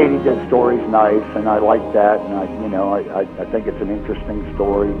interesting. The Katydid story's nice, and I like that, and I think it's an interesting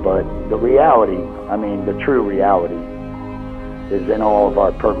story. But the reality, the true reality, is in all of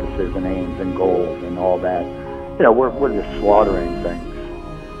our purposes and aims and goals and all that. We're just slaughtering things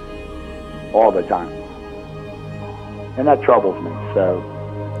all the time, and that troubles me. So,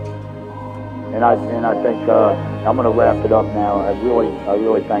 and I think I'm going to wrap it up now. I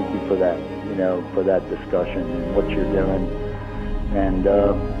really thank you for that. For that discussion and what you're doing. And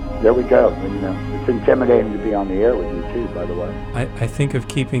there we go. It's intimidating to be on the air with you too, by the way. I think of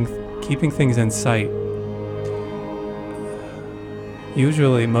keeping things in sight.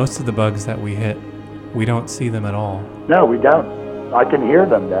 Usually most of the bugs that we hit, we don't see them at all. No, we don't. I can hear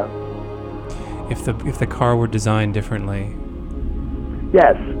them though. If the car were designed differently,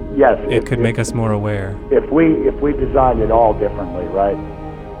 yes, it could make us more aware. If we designed it all differently, right?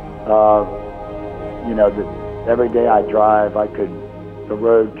 Every day I drive, the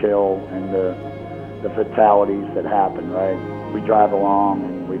roadkill and the fatalities that happen, right? We drive along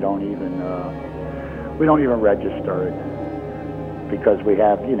and we don't even register it because we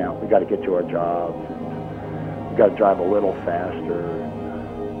have, we got to get to our jobs and we got to drive a little faster.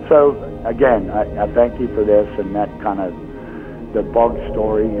 So again, I thank you for this and that kind of the bug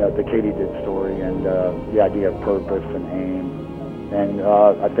story, the Katydid story, and the idea of purpose and aim. And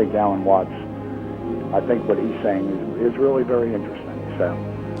I think Alan Watts, I think what he's saying is really very interesting. So,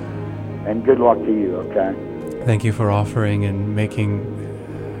 and good luck to you. Okay. Thank you for offering and making.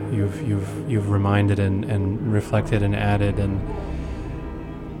 You've reminded and reflected and added, and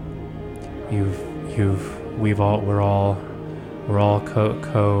we're all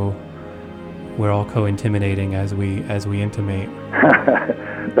co-intimidating as we intimate.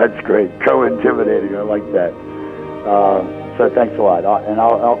 That's great. Co-intimidating. I like that. So thanks a lot, and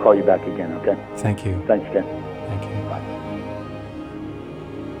I'll call you back again, okay? Thank you. Thanks again. Thank you. Bye.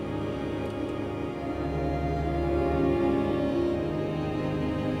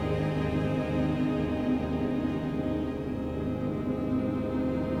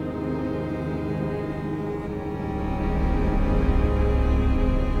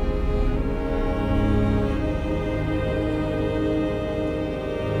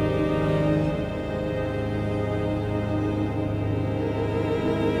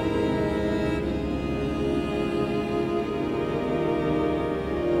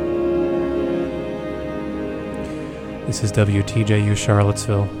 This is WTJU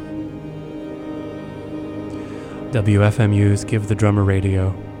Charlottesville. WFMU's Give the Drummer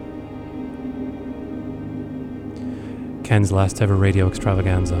Radio. Ken's last ever radio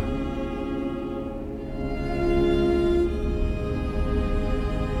extravaganza.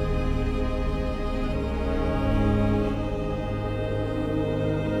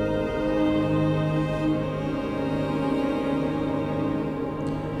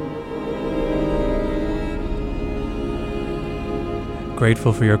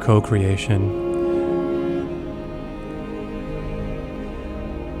 Grateful for your co-creation.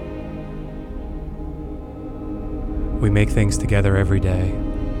 We make things together every day.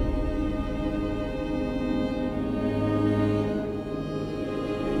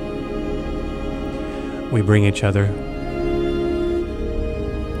 We bring each other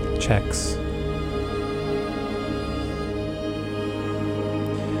checks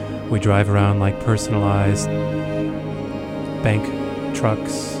We drive around like personalized bank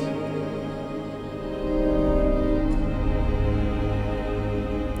trucks.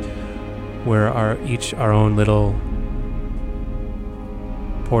 We're each our own little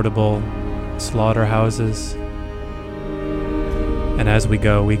portable slaughterhouses. And as we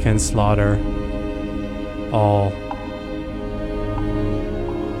go, we can slaughter all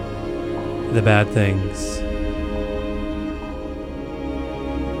the bad things,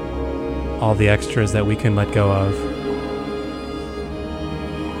 all the extras that we can let go of.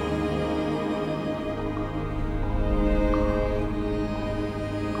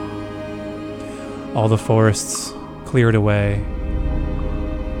 All the forests cleared away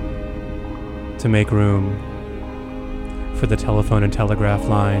to make room for the telephone and telegraph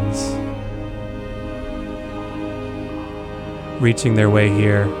lines reaching their way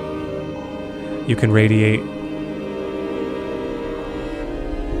here. You can radiate.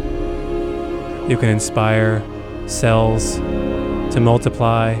 You can inspire cells to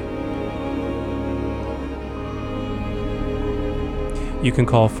multiply. You can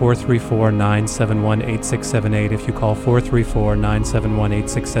call 434-971-8678. If you call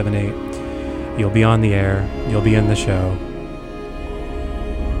 434-971-8678, you'll be on the air. You'll be in the show.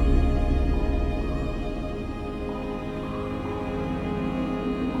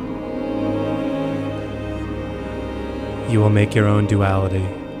 You will make your own duality.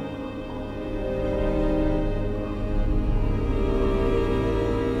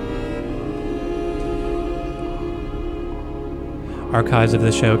 Archives of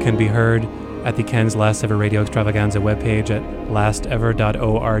the show can be heard at the Ken's Last Ever Radio Extravaganza webpage at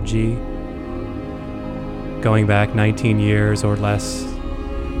lastever.org, going back 19 years or less.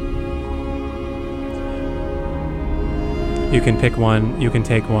 You can pick one, you can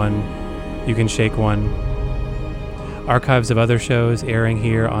take one, you can shake one. Archives of other shows airing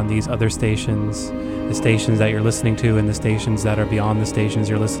here on these other stations, the stations that you're listening to and the stations that are beyond the stations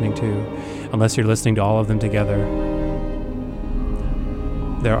you're listening to, unless you're listening to all of them together.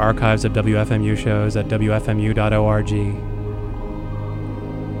 There are archives of WFMU shows at WFMU.org,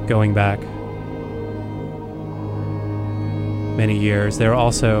 going back many years. There are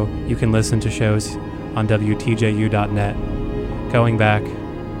also, you can listen to shows on WTJU.net, going back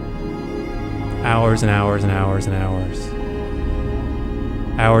hours and hours and hours and hours.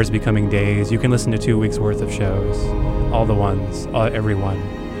 Hours becoming days. You can listen to 2 weeks worth of shows. All the ones, every one.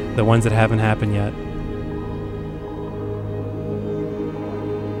 The ones that haven't happened yet.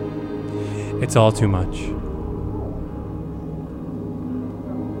 It's all too much.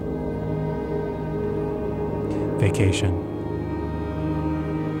 Vacation.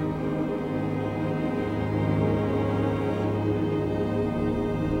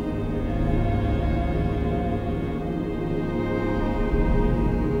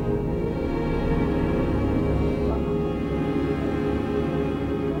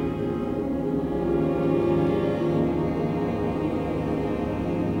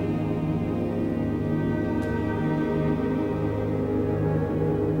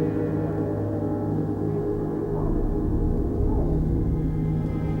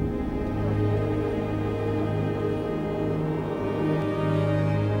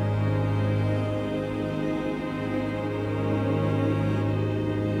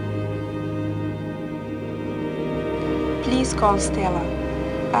 Please call Stella.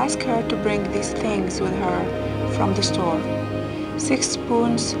 Ask her to bring these things with her from the store. 6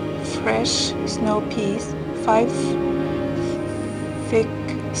 spoons fresh snow peas, 5 thick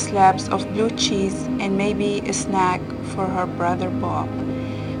slabs of blue cheese, and maybe a snack for her brother Bob.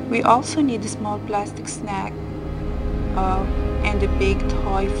 We also need a small plastic snack and a big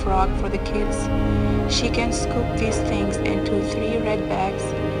toy frog for the kids. She can scoop these things into 3 red bags,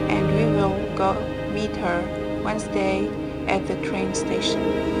 and we will go meet her Wednesday at the train station.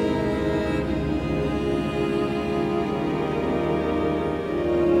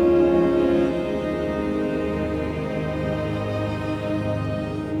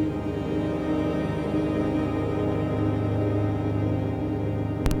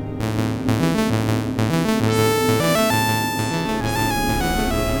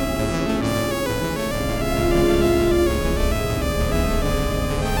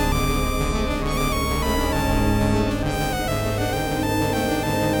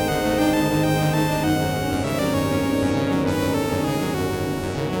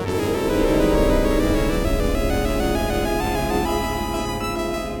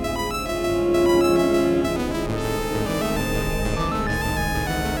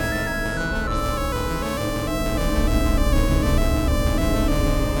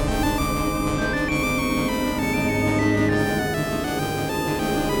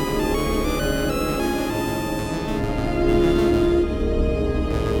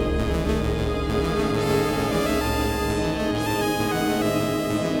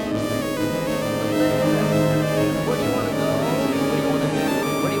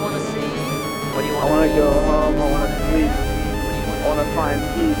 want to find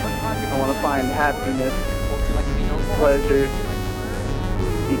peace. I want to find happiness, pleasure,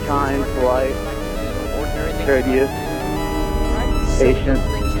 be kind, polite, courteous, patient.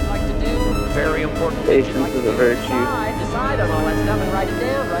 Very important. Patience is a virtue. Decide on all that stuff and write it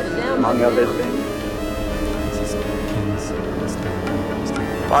down. Among other things.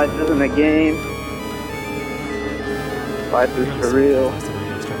 Life isn't a game. Life is for real.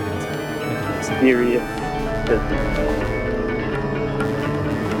 Serious business.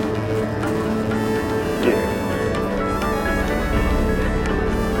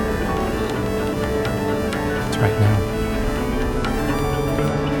 It's right now.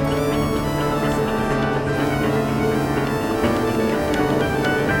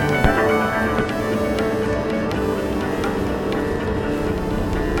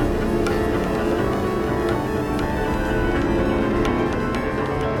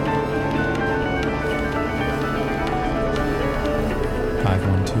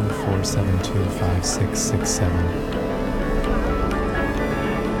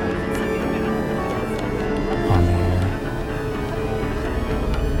 On the air.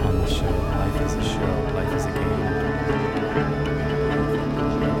 On the show. Life is a show. Life is a game.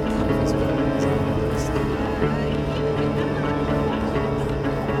 Life is what is on the list.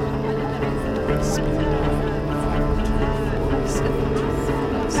 Speed dial 512-472-5667.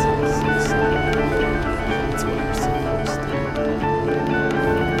 It's what you're supposed to do.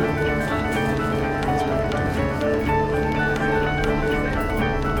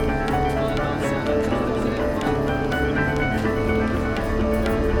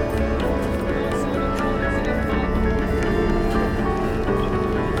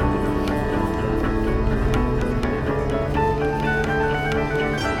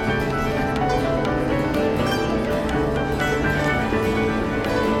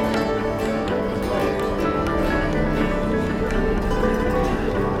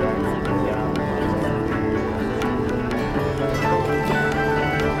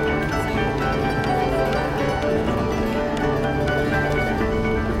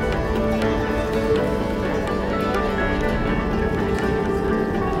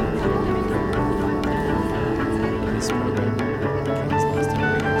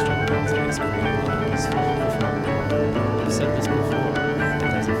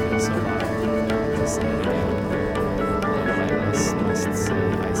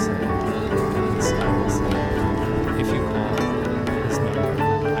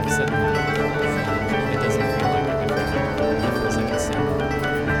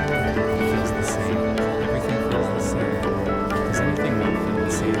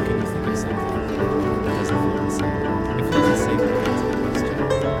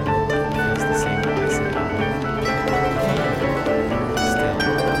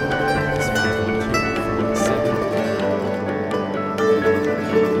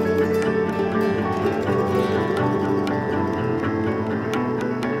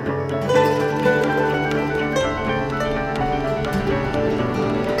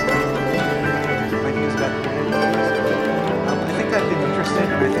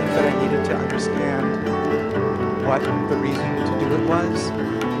 what the reason to do it was,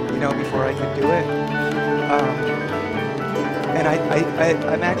 you know, before I could do it. And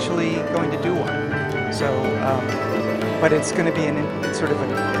I'm actually going to do one. So, but it's going to be in sort of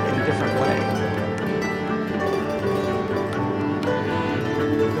in a different way.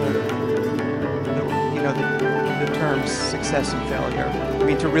 The terms success and failure. I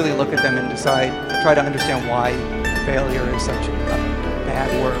mean, to really look at them and decide, try to understand why failure is such a bad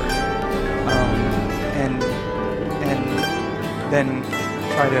word, and then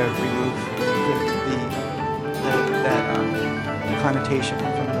try to remove that connotation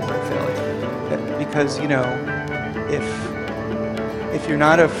from the word failure. Because if you're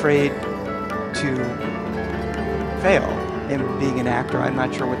not afraid to fail in being an actor, I'm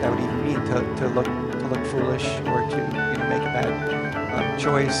not sure what that would even mean, to look foolish or to make a bad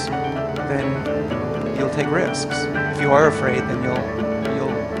choice, then you'll take risks. If you are afraid, then you'll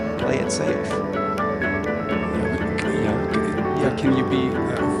play it safe. Yeah. Can you be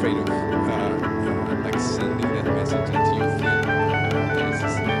afraid of like sending that message that you think there is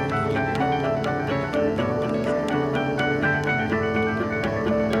this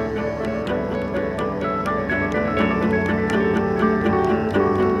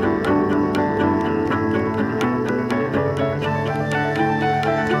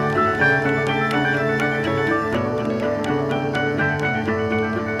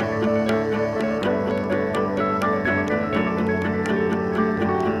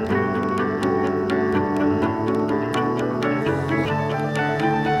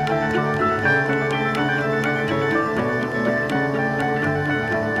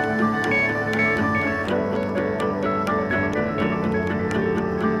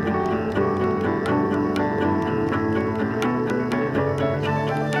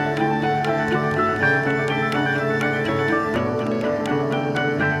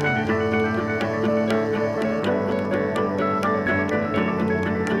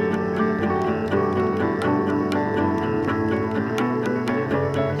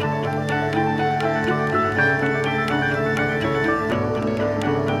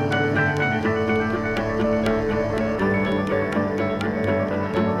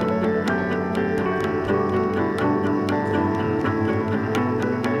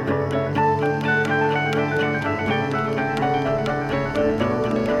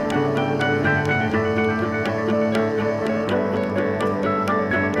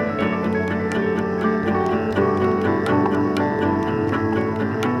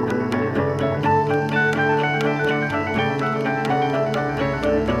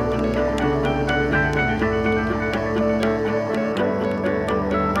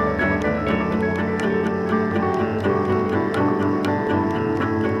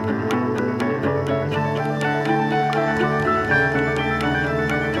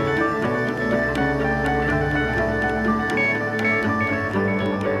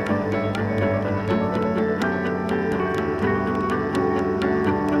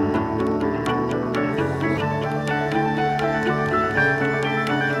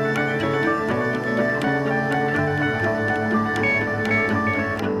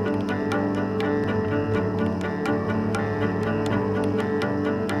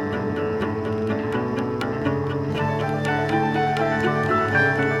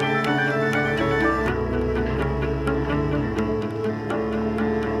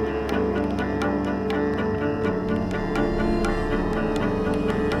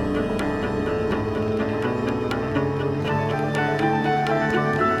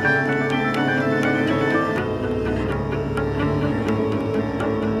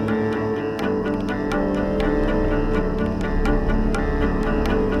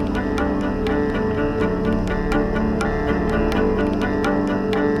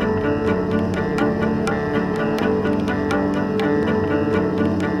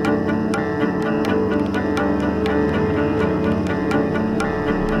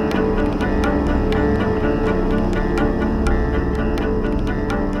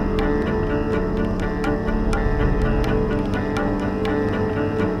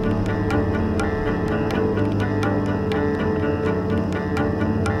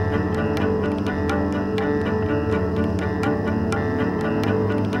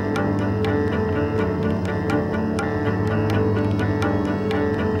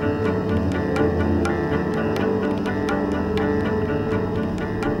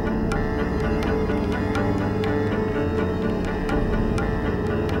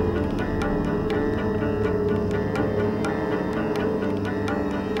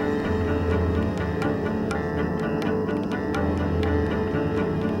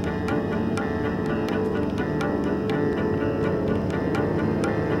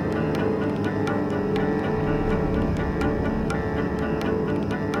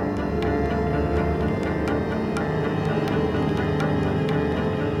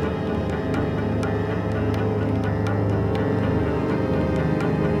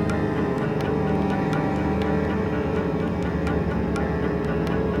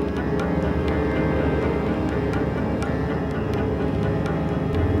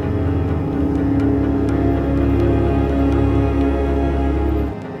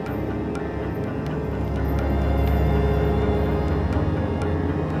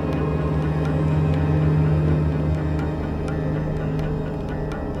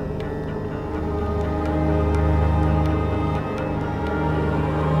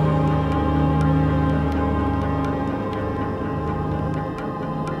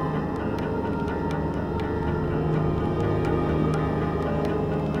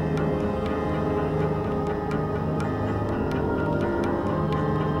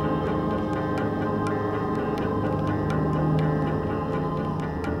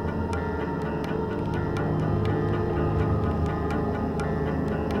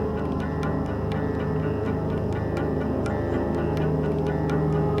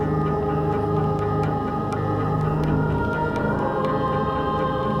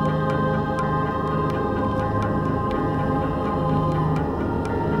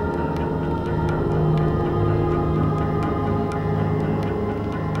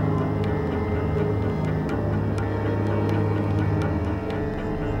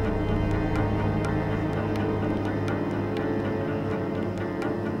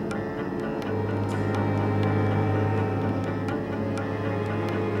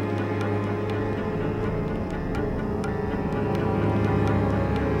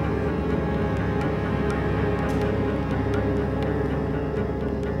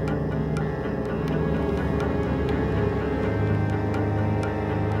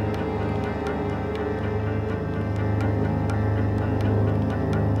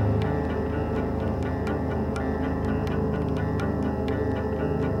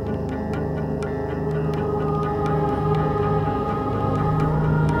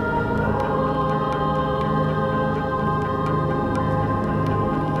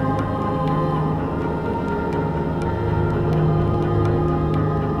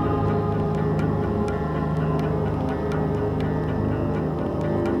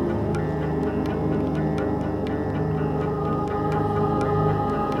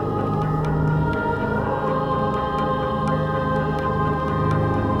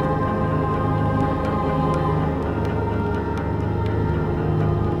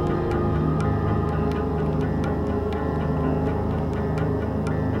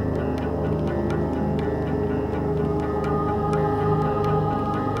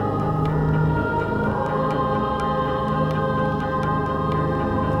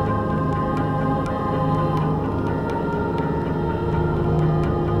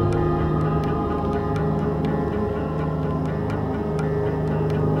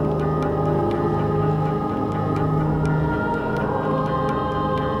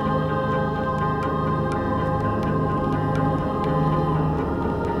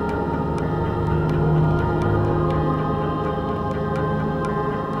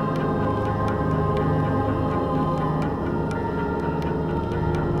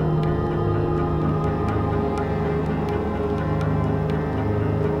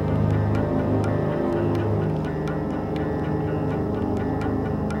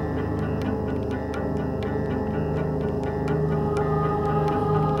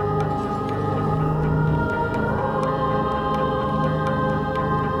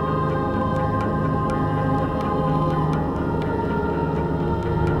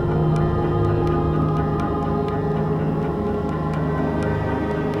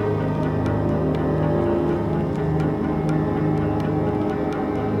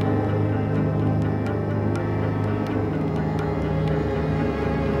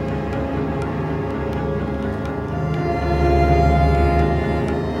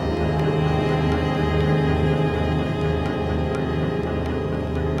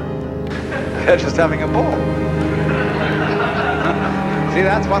They're just having a ball. See,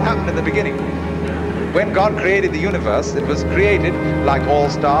 that's what happened in the beginning. When God created the universe, it was created like all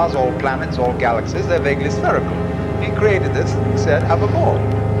stars, all planets, all galaxies. They're vaguely spherical. He created this and said, have a ball.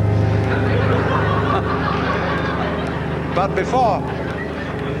 But before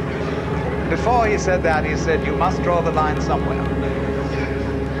he said that, he said, you must draw the line somewhere.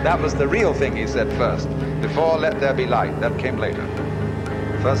 That was the real thing he said first. Before let there be light, that came later.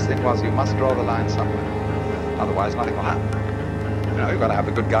 First thing was you must draw the line somewhere. Otherwise nothing will happen. You know, you've got to have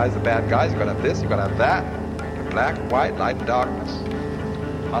the good guys, the bad guys, you've got to have this, you've got to have that. Black, white, light and darkness.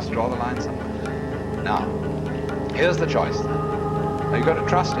 Must draw the line somewhere. Now, here's the choice. Are you going to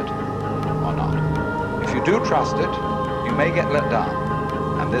trust it or not? If you do trust it, you may get let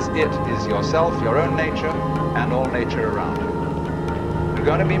down. And this it is yourself, your own nature, and all nature around you. There are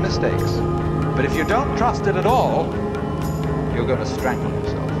going to be mistakes. But if you don't trust it at all, you're going to strangle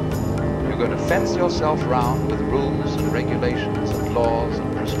yourself. You're going to fence yourself round with rules and regulations and laws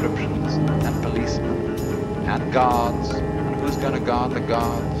and prescriptions and policemen and guards. And who's going to guard the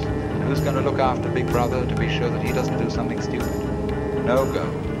guards? And who's going to look after Big Brother to be sure that he doesn't do something stupid? No go.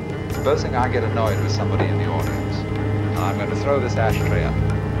 Supposing I get annoyed with somebody in the audience, and I'm going to throw this ashtray up,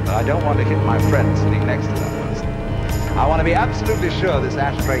 but I don't want to hit my friend sitting next to that person. I want to be absolutely sure this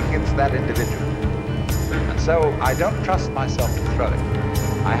ashtray hits that individual. And so I don't trust myself to throw it.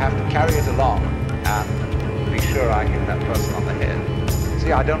 I have to carry it along and be sure I hit that person on the head.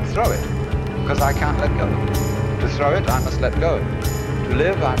 See, I don't throw it because I can't let go. To throw it, I must let go. To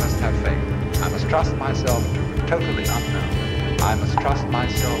live, I must have faith. I must trust myself totally unknown. I must trust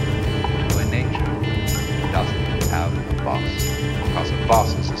myself to a nature that doesn't have a boss, because a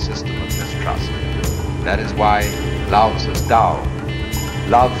boss is a system of mistrust. That is why Lao Tzu's Tao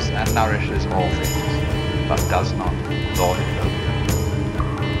loves and nourishes all things, but does not lord it over.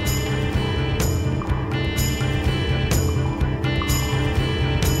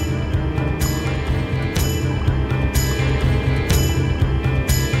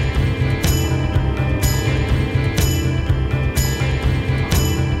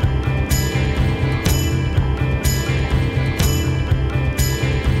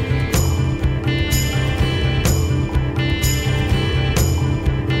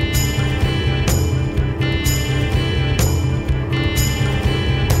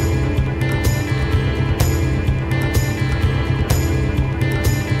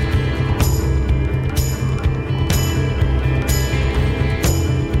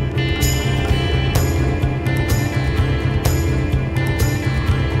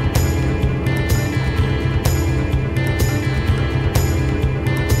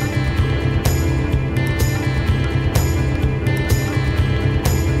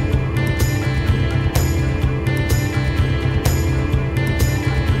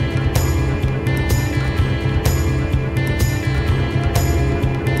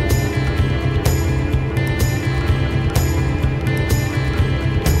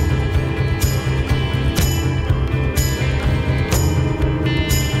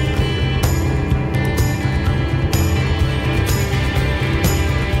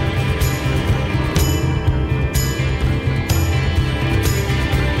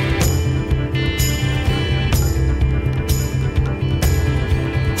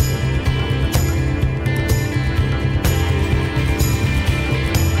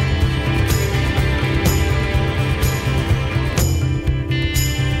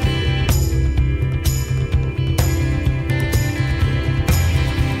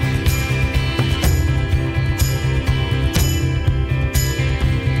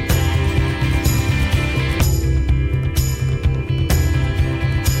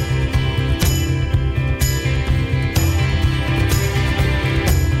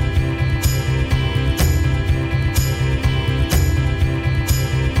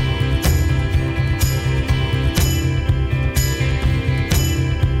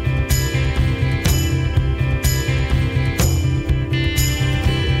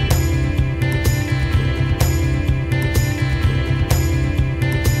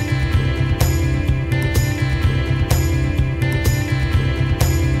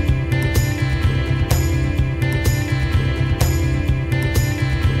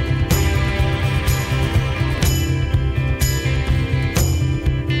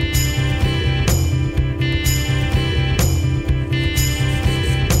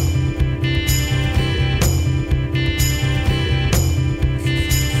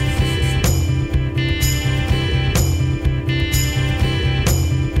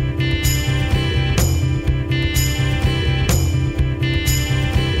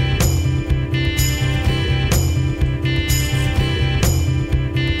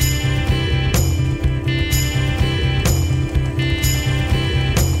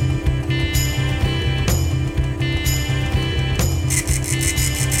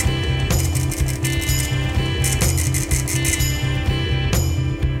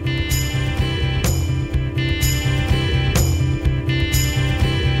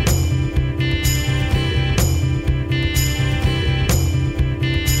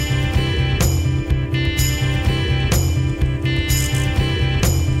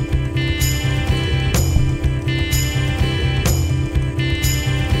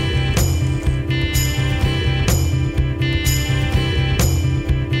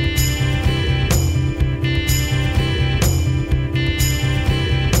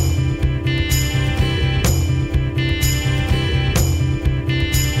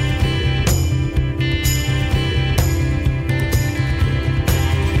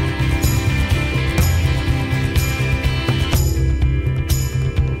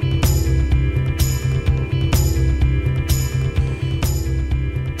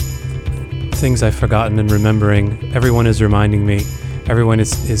 things I've forgotten and remembering. Everyone is reminding me. Everyone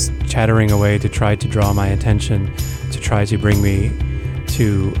is chattering away to try to draw my attention, to try to bring me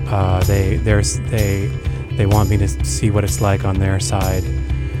to. They want me to see what it's like on their side,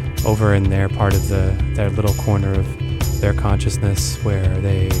 over in their part of their little corner of their consciousness where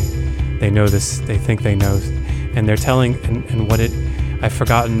they know this. They think they know, and they're telling. And what it. I've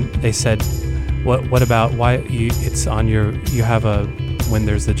forgotten. They said, what about why it's on your. You have a when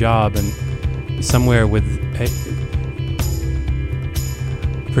there's the job and somewhere with.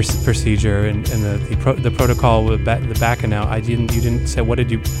 Procedure and the protocol with the back and out. You didn't say what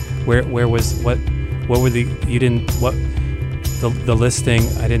did you where was what were the you didn't what the listing.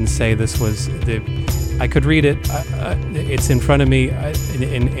 I didn't say this was the. I could read it. It's in front of me.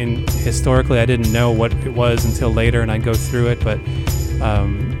 In historically, I didn't know what it was until later, and I go through it. But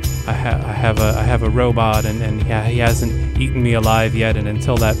I have a robot, and he hasn't eaten me alive yet. And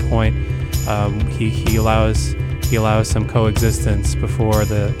until that point, he allows some coexistence before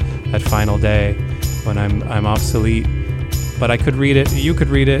that final day when I'm obsolete. But I could read it. You could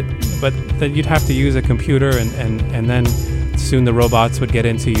read it, but then you'd have to use a computer, and then soon the robots would get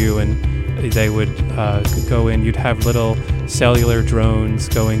into you, and they would go in. You'd have little cellular drones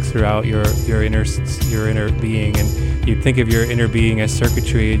going throughout your inner being, and you'd think of your inner being as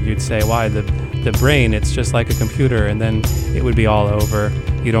circuitry, and you'd say, why the brain? It's just like a computer, and then it would be all over.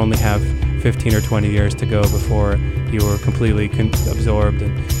 You'd only have 15 or 20 years to go before you were completely absorbed.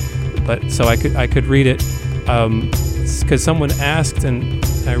 But so I could read it because someone asked, and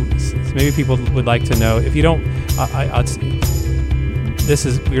maybe people would like to know. If you don't,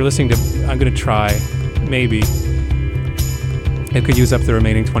 you're listening to. I'm going to try. Maybe it could use up the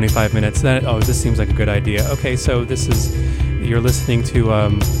remaining 25 minutes. Then this seems like a good idea. Okay, so you're listening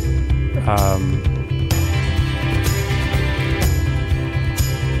to.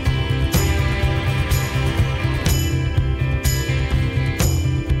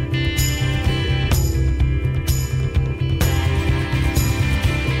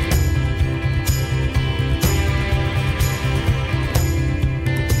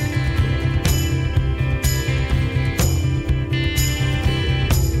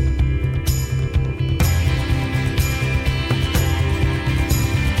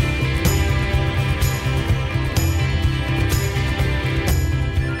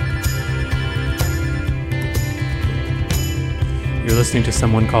 You're listening to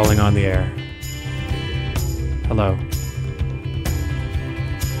someone calling on the air. Hello.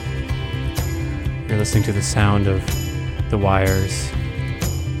 You're listening to the sound of the wires.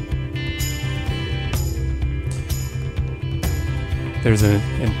 There's an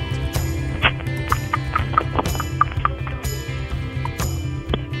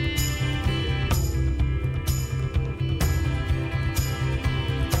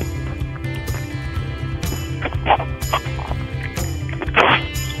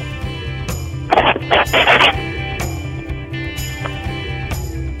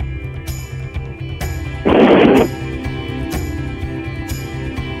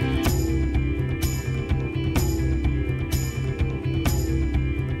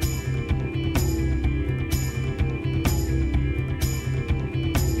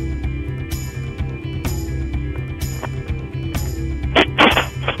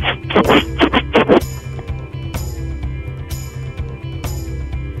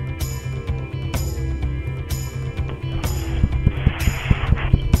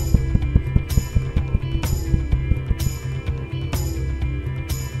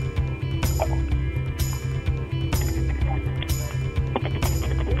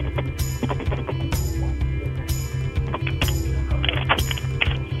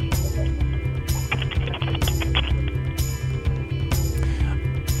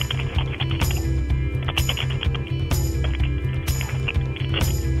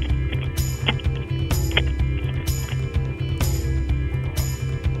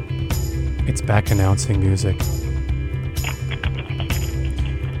back announcing music.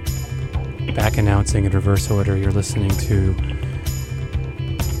 Back announcing in reverse order. You're listening to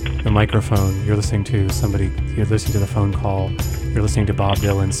the microphone. You're listening to somebody. You're listening to the phone call. You're listening to Bob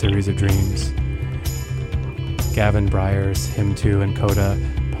Dylan's Series of Dreams. Gavin Bryars, Hymn 2 and Coda,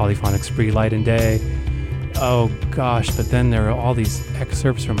 Polyphonic Spree, Light and Day. Oh gosh, but then there are all these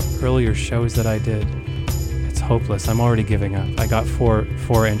excerpts from earlier shows that I did. It's hopeless. I'm already giving up. I got four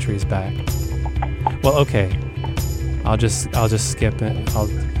entries back. Well, okay. I'll just skip it.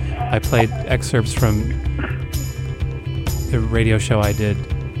 I played excerpts from the radio show I did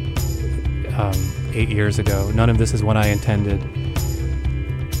 8 years ago. None of this is what I intended.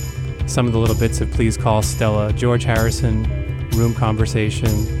 Some of the little bits of Please Call Stella, George Harrison, Room Conversation,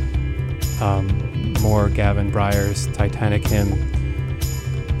 more Gavin Bryars' Titanic hymn.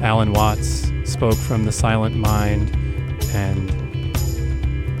 Alan Watts spoke from The Silent Mind, and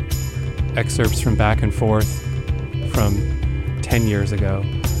excerpts from Back and Forth from 10 years ago.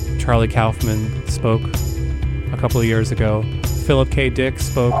 Charlie Kaufman spoke a couple of years ago. Philip K. Dick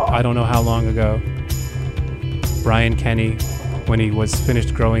spoke I don't know how long ago. Brian Kenny, when he was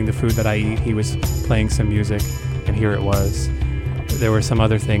finished growing the food that I eat, he was playing some music, and here it was. There were some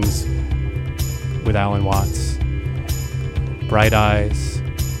other things with Alan Watts. Bright Eyes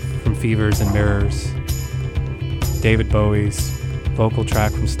from Fevers and Mirrors. David Bowie's vocal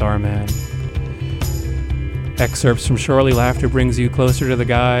track from Starman. Excerpts from Surely Laughter Brings You Closer to the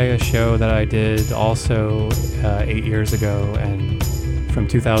Guy, a show that I did also 8 years ago, and from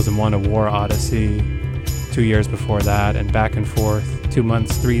 2001, A War Odyssey, 2 years before that, and Back and Forth, 1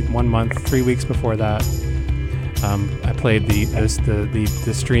 month, 3 weeks before that. I played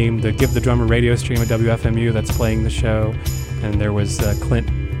the stream, the Give the Drummer radio stream at WFMU that's playing the show, and there was Clint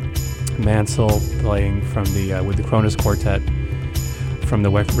Mansell playing from with the Kronos Quartet from the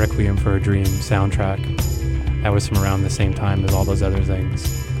Requiem for a Dream soundtrack. That was from around the same time as all those other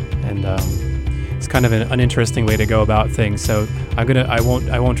things, and it's kind of an uninteresting way to go about things. So I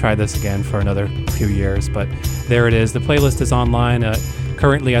won't try this again for another few years. But there it is. The playlist is online.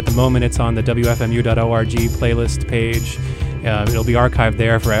 Currently, at the moment, it's on the WFMU.org playlist page. It'll be archived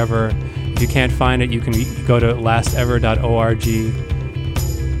there forever. If you can't find it, you can go to lastever.org.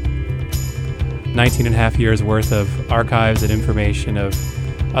 19 and a half years worth of archives and information of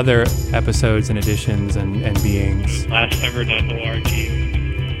other episodes and editions and beings. Lastever.org.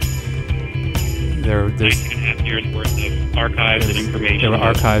 There's 19.5 years worth of archives and information. There were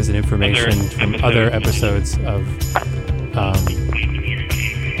archives and information from other episodes of.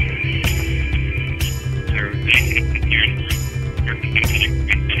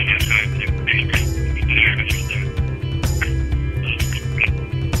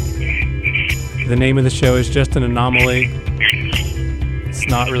 The name of the show is Just an Anomaly. It's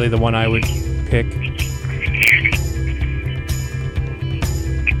not really the one I would pick.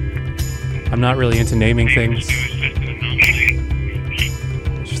 I'm not really into naming things.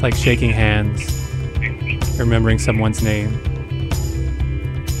 Just like shaking hands, remembering someone's name.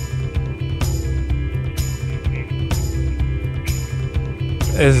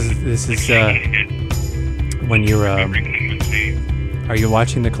 This is when you're. Are you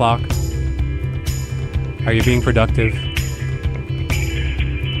watching the clock? Are you being productive?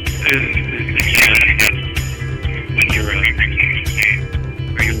 When you're,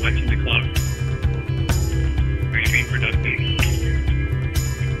 are you watching the clock? Are you being productive?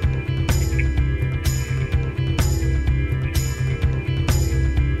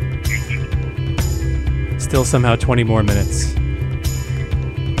 Still somehow 20 more minutes.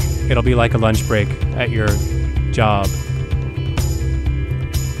 It'll be like a lunch break at your job.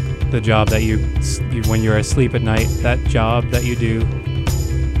 The job that you when you're asleep at night, that job that you do,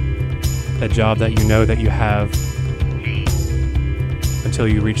 that job that you know that you have until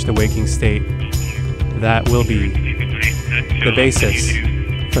you reach the waking state, that will be the basis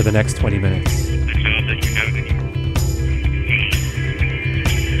for the next 20 minutes. The job that you know that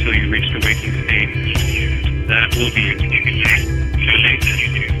until you reach the waking state, that will be the basis.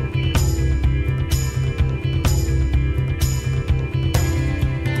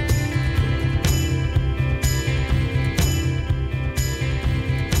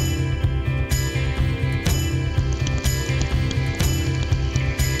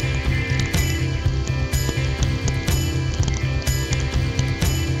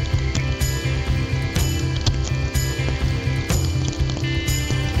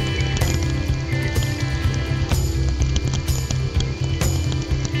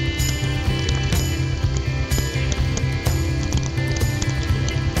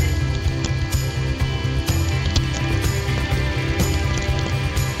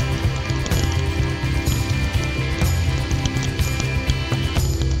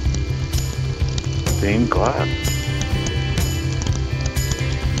 Stained glass.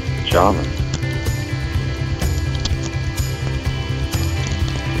 Pajamas.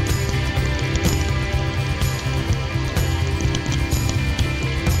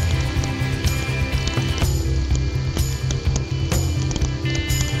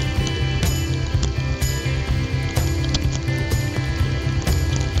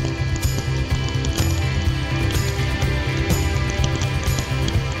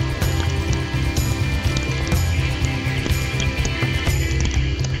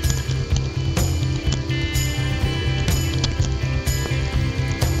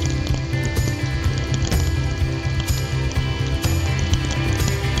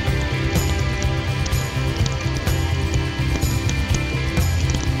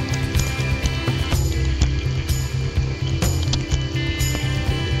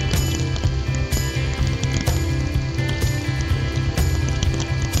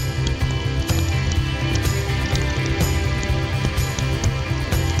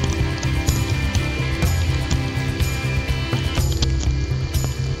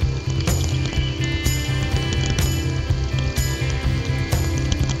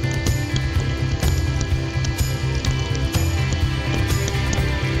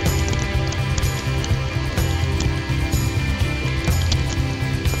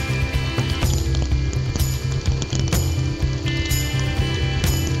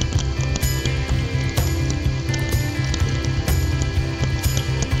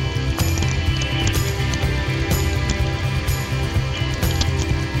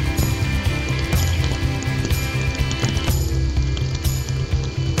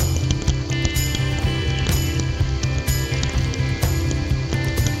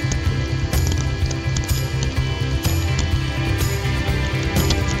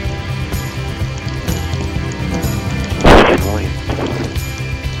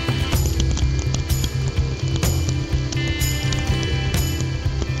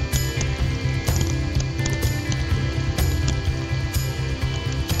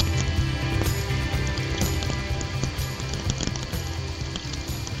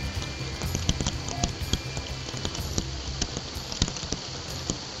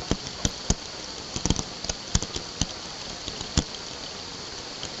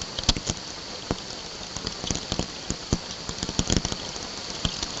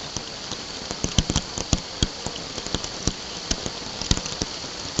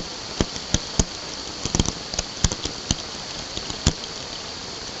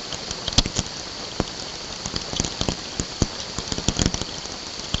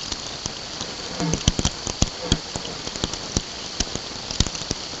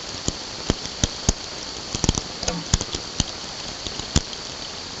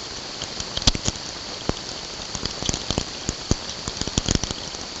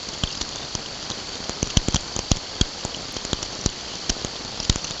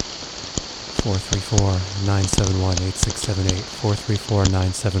 434-971-8678.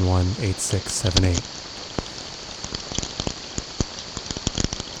 434-971-8678.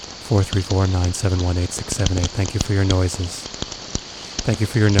 434-971-8678. Thank you for your noises. Thank you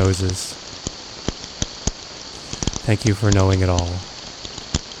for your noses. Thank you for knowing it all.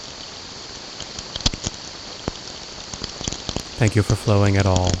 Thank you for flowing at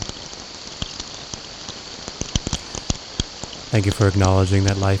all. Thank you for acknowledging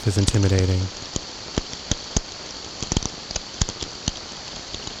that life is intimidating.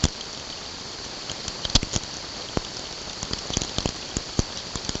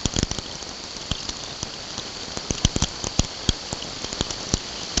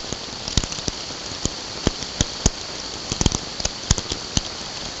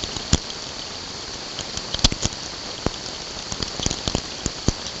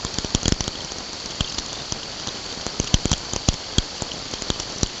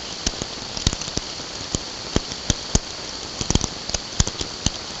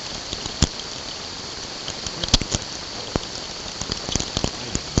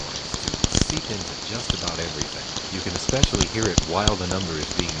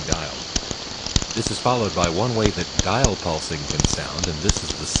 Followed by one way that dial pulsing can sound, and this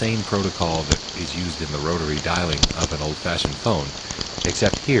is the same protocol that is used in the rotary dialing of an old-fashioned phone,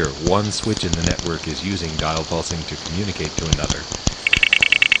 except here one switch in the network is using dial pulsing to communicate to another.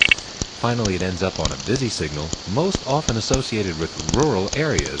 Finally, it ends up on a busy signal, most often associated with rural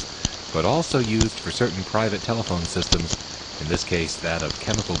areas, but also used for certain private telephone systems, in this case that of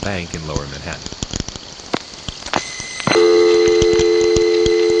Chemical Bank in Lower Manhattan.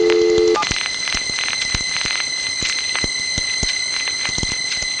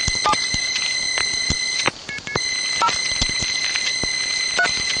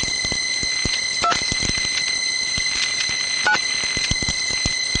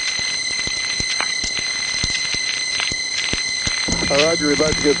 Roger, we'd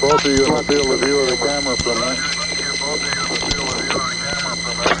like to get both of you in the field of view of the camera for a minute.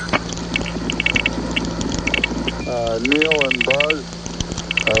 Neil and Buzz,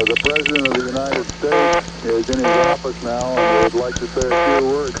 the President of the United States is in his office now and would like to say a few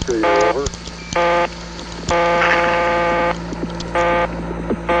words to you. Over.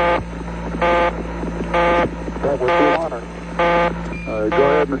 That would be an honor. Go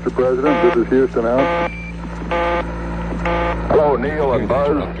ahead, Mr. President. This is Houston out. Hello, Neil and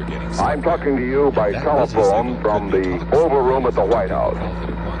Buzz. I'm talking to you by telephone from the Oval Room at the White House.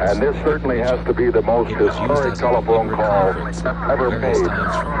 And this certainly has to be the most historic telephone call ever made.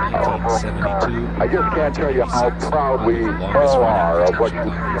 I just can't tell you how proud we all are of what you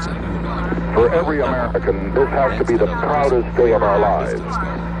do. For every American, this has to be the proudest day of our lives.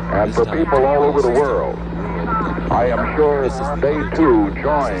 And for people all over the world, I am sure they too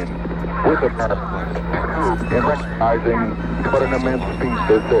join with Americans in recognizing what an immense feat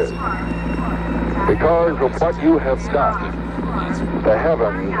this is. Because of what you have done, the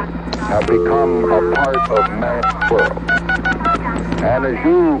heavens have become a part of man's world. And as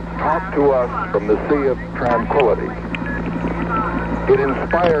you talk to us from the sea of tranquility, it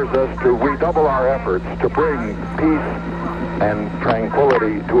inspires us to redouble our efforts to bring peace and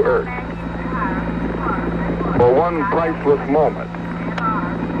tranquility to earth. For one priceless moment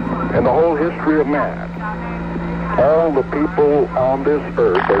in the whole history of man, all the people on this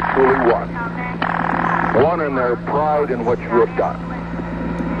earth are truly one. One in their pride in what you have done,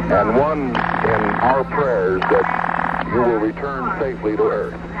 and one in our prayers that you will return safely to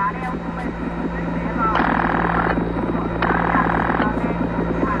earth.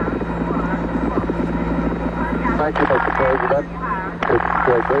 Thank you, Mr. President. It's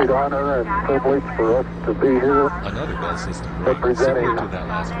a great honor and privilege for us to be here representing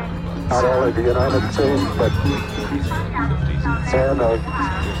not only the United States, but men of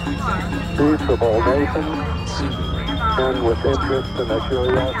peaceable nations, men with interest and a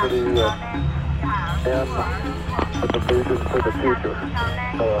curiosity and with a vision for the future.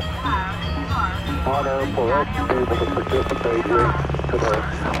 Honor for us to be able to participate here today.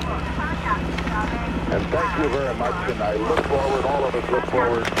 And thank you very much, and I look forward, all of us look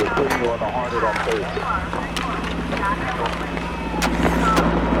forward to seeing you on the Hornet on Thursday.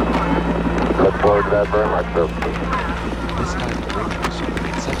 Look forward to that very much, sir. This type of radio machine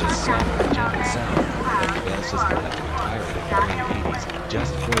makes such a soft and gentle sound that the bell system had to retire in the early 80s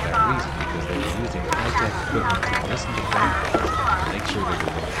just for that reason, because they were using high-tech equipment to listen to phone calls to make sure they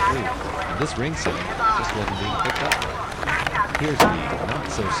were going through. And this ring signal just wasn't being picked up right. Here's the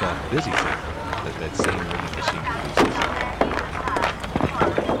not-so-soft busy signal that same ringing machine produces.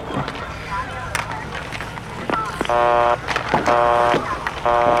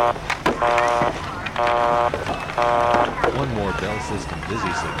 One more bell system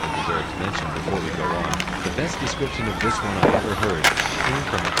busy signal deserves mention before we go on. The best description of this one I ever heard came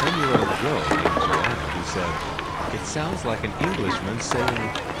from a 10-year-old girl named Joanna who said, "It sounds like an Englishman saying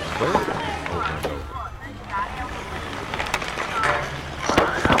bird over and over."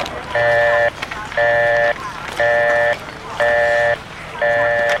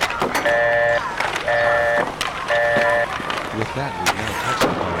 With that, we've now touched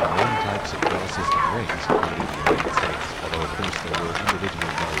upon the main types of bell system rings found in the United States, although of course there were individual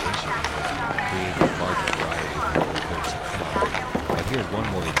variations that created a larger variety of local types of sound. But here's one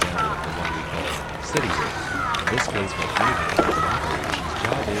more example of the one we call city ring. In this case, what David, as an operator, whose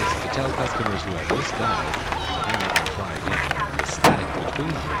job is to tell customers who have misdialed to hang up and try again. The static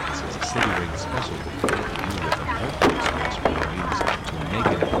between rings is a city ring specialty that had to do with a voltage switch being used to make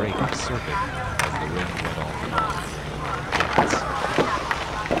and break a circuit as the ring went off and on.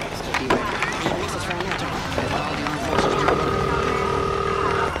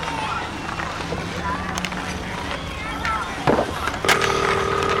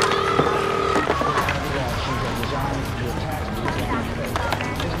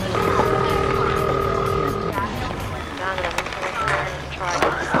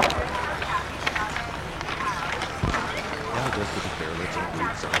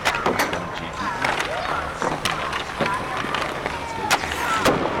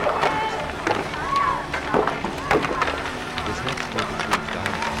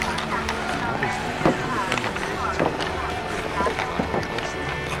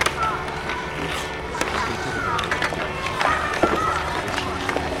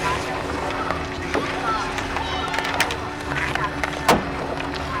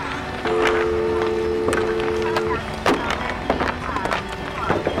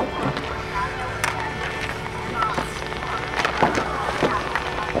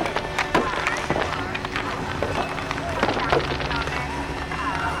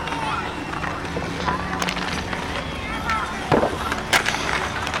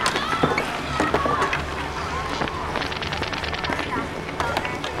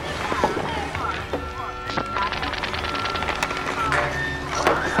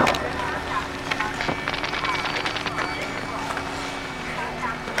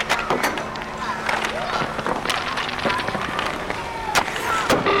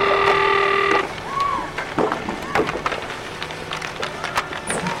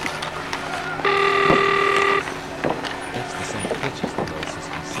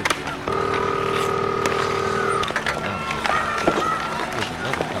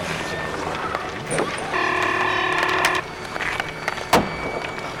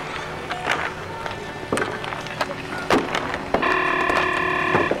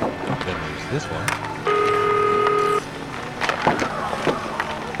 This one.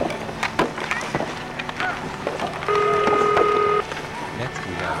 Next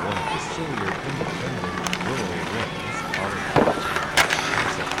we have one of the sillier independent rural rings,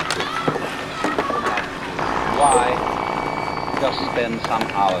 Why just spend some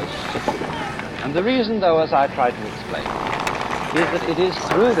hours? And the reason, though, as I try to explain, is that it is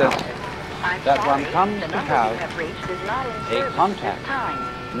through this that one comes to have a contact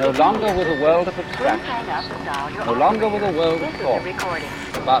no longer with a world of abstractions, no longer with a world of thought,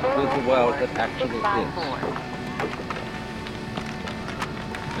 but with the world that actually is.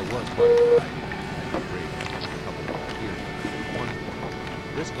 There was quite a variety of rings, a couple of here. One,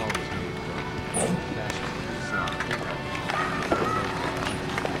 this call was made from old-fashioned slot.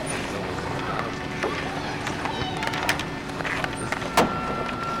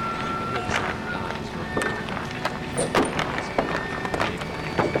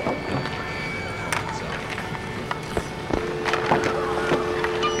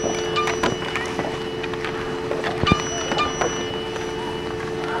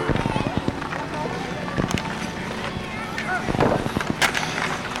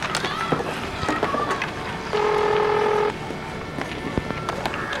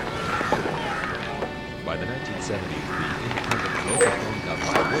 By the 1970s, the independent local phone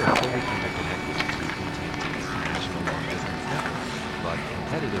companies were fully interconnected to AT&T's national long-distance network, but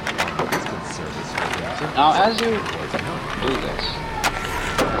competitive long-distance service was until now, as you do this,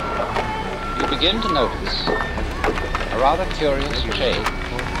 you begin to notice a rather curious change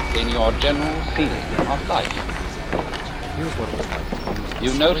in your general feeling of life.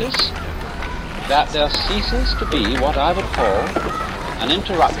 You notice that there ceases to be what I would call an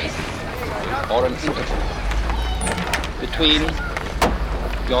interruption or an interval between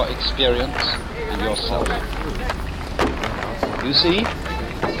your experience and yourself. You see,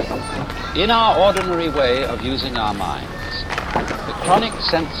 in our ordinary way of using our minds, the chronic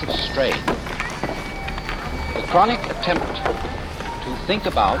sense of strain chronic attempt to think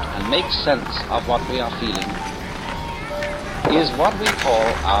about and make sense of what we are feeling is what we call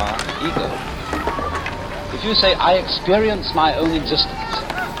our ego. If you say, I experience my own existence,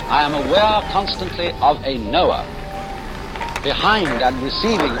 I am aware constantly of a knower behind and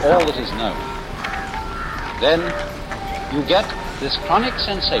receiving all that is known, then you get this chronic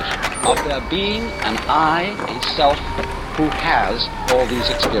sensation of there being an I, a self, who has all these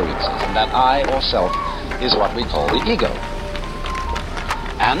experiences, and that I or self is what we call the ego.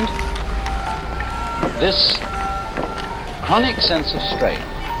 And this chronic sense of strain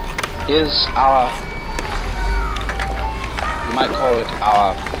is our, you might call it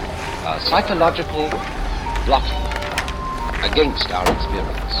our psychological blocking against our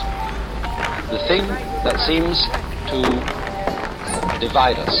experience. The thing that seems to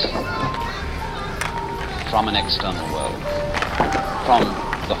divide us from an external world, from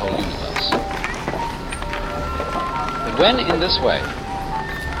the whole universe. But when in this way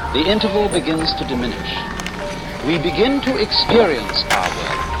the interval begins to diminish, we begin to experience our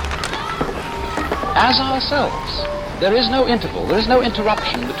world as ourselves. There is no interval, there is no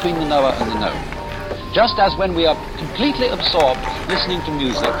interruption between the knower and the known. Just as when we are completely absorbed listening to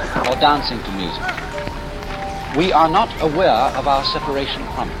music or dancing to music, we are not aware of our separation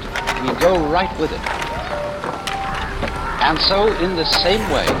from it. We go right with it. And so in the same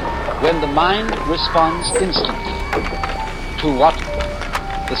way, when the mind responds instantly to what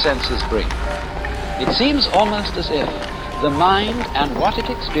the senses bring, it seems almost as if the mind and what it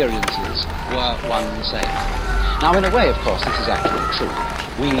experiences were one and the same. Now, in a way, of course, this is actually true.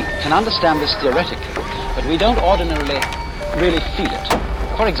 We can understand this theoretically, but we don't ordinarily really feel it.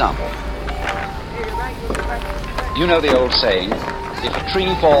 For example, you know the old saying, if a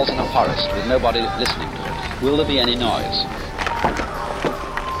tree falls in a forest with nobody listening to it, will there be any noise?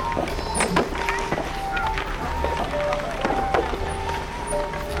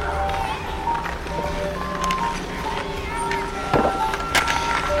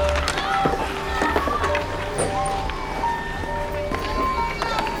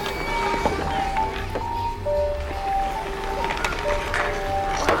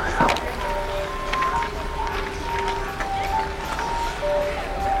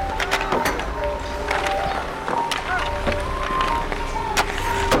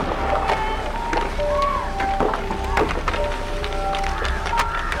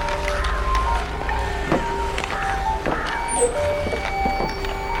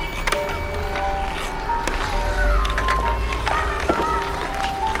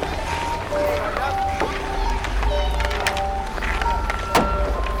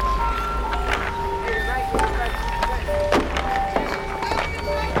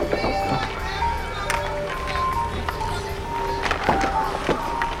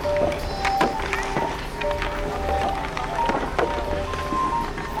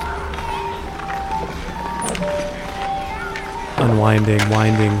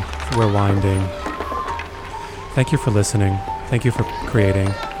 We're winding. Thank you for listening. Thank you for creating.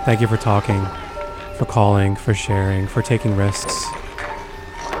 Thank you for talking, for calling, for sharing, for taking risks,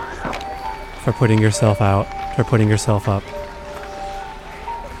 for putting yourself out, for putting yourself up.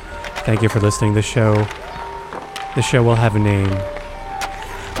 Thank you for listening. The show will have a name.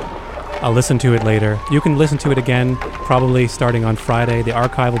 I'll listen to it later. You can listen to it again, probably starting on Friday. The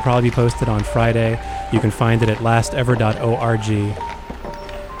archive will probably be posted on Friday. You can find it at lastever.org.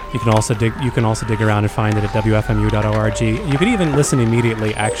 You can also dig around and find it at wfmu.org. You could even listen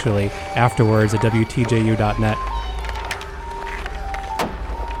immediately, actually, afterwards at wtju.net.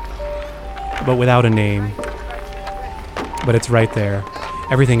 But without a name. But it's right there.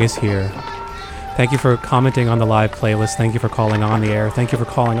 Everything is here. Thank you for commenting on the live playlist. Thank you for calling on the air. Thank you for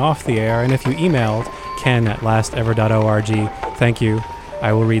calling off the air. And if you emailed ken@lastever.org, thank you.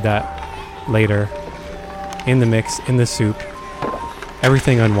 I will read that later. In the mix, in the soup.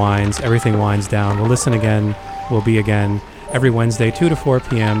 Everything unwinds, everything winds down. We'll listen again, we'll be again every Wednesday, 2 to 4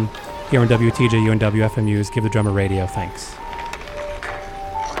 p.m. here on WTJU and WFMU's Give the Drummer Radio. Thanks.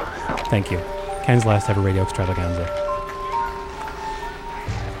 Thank you. Ken's Last Ever Radio Extravaganza.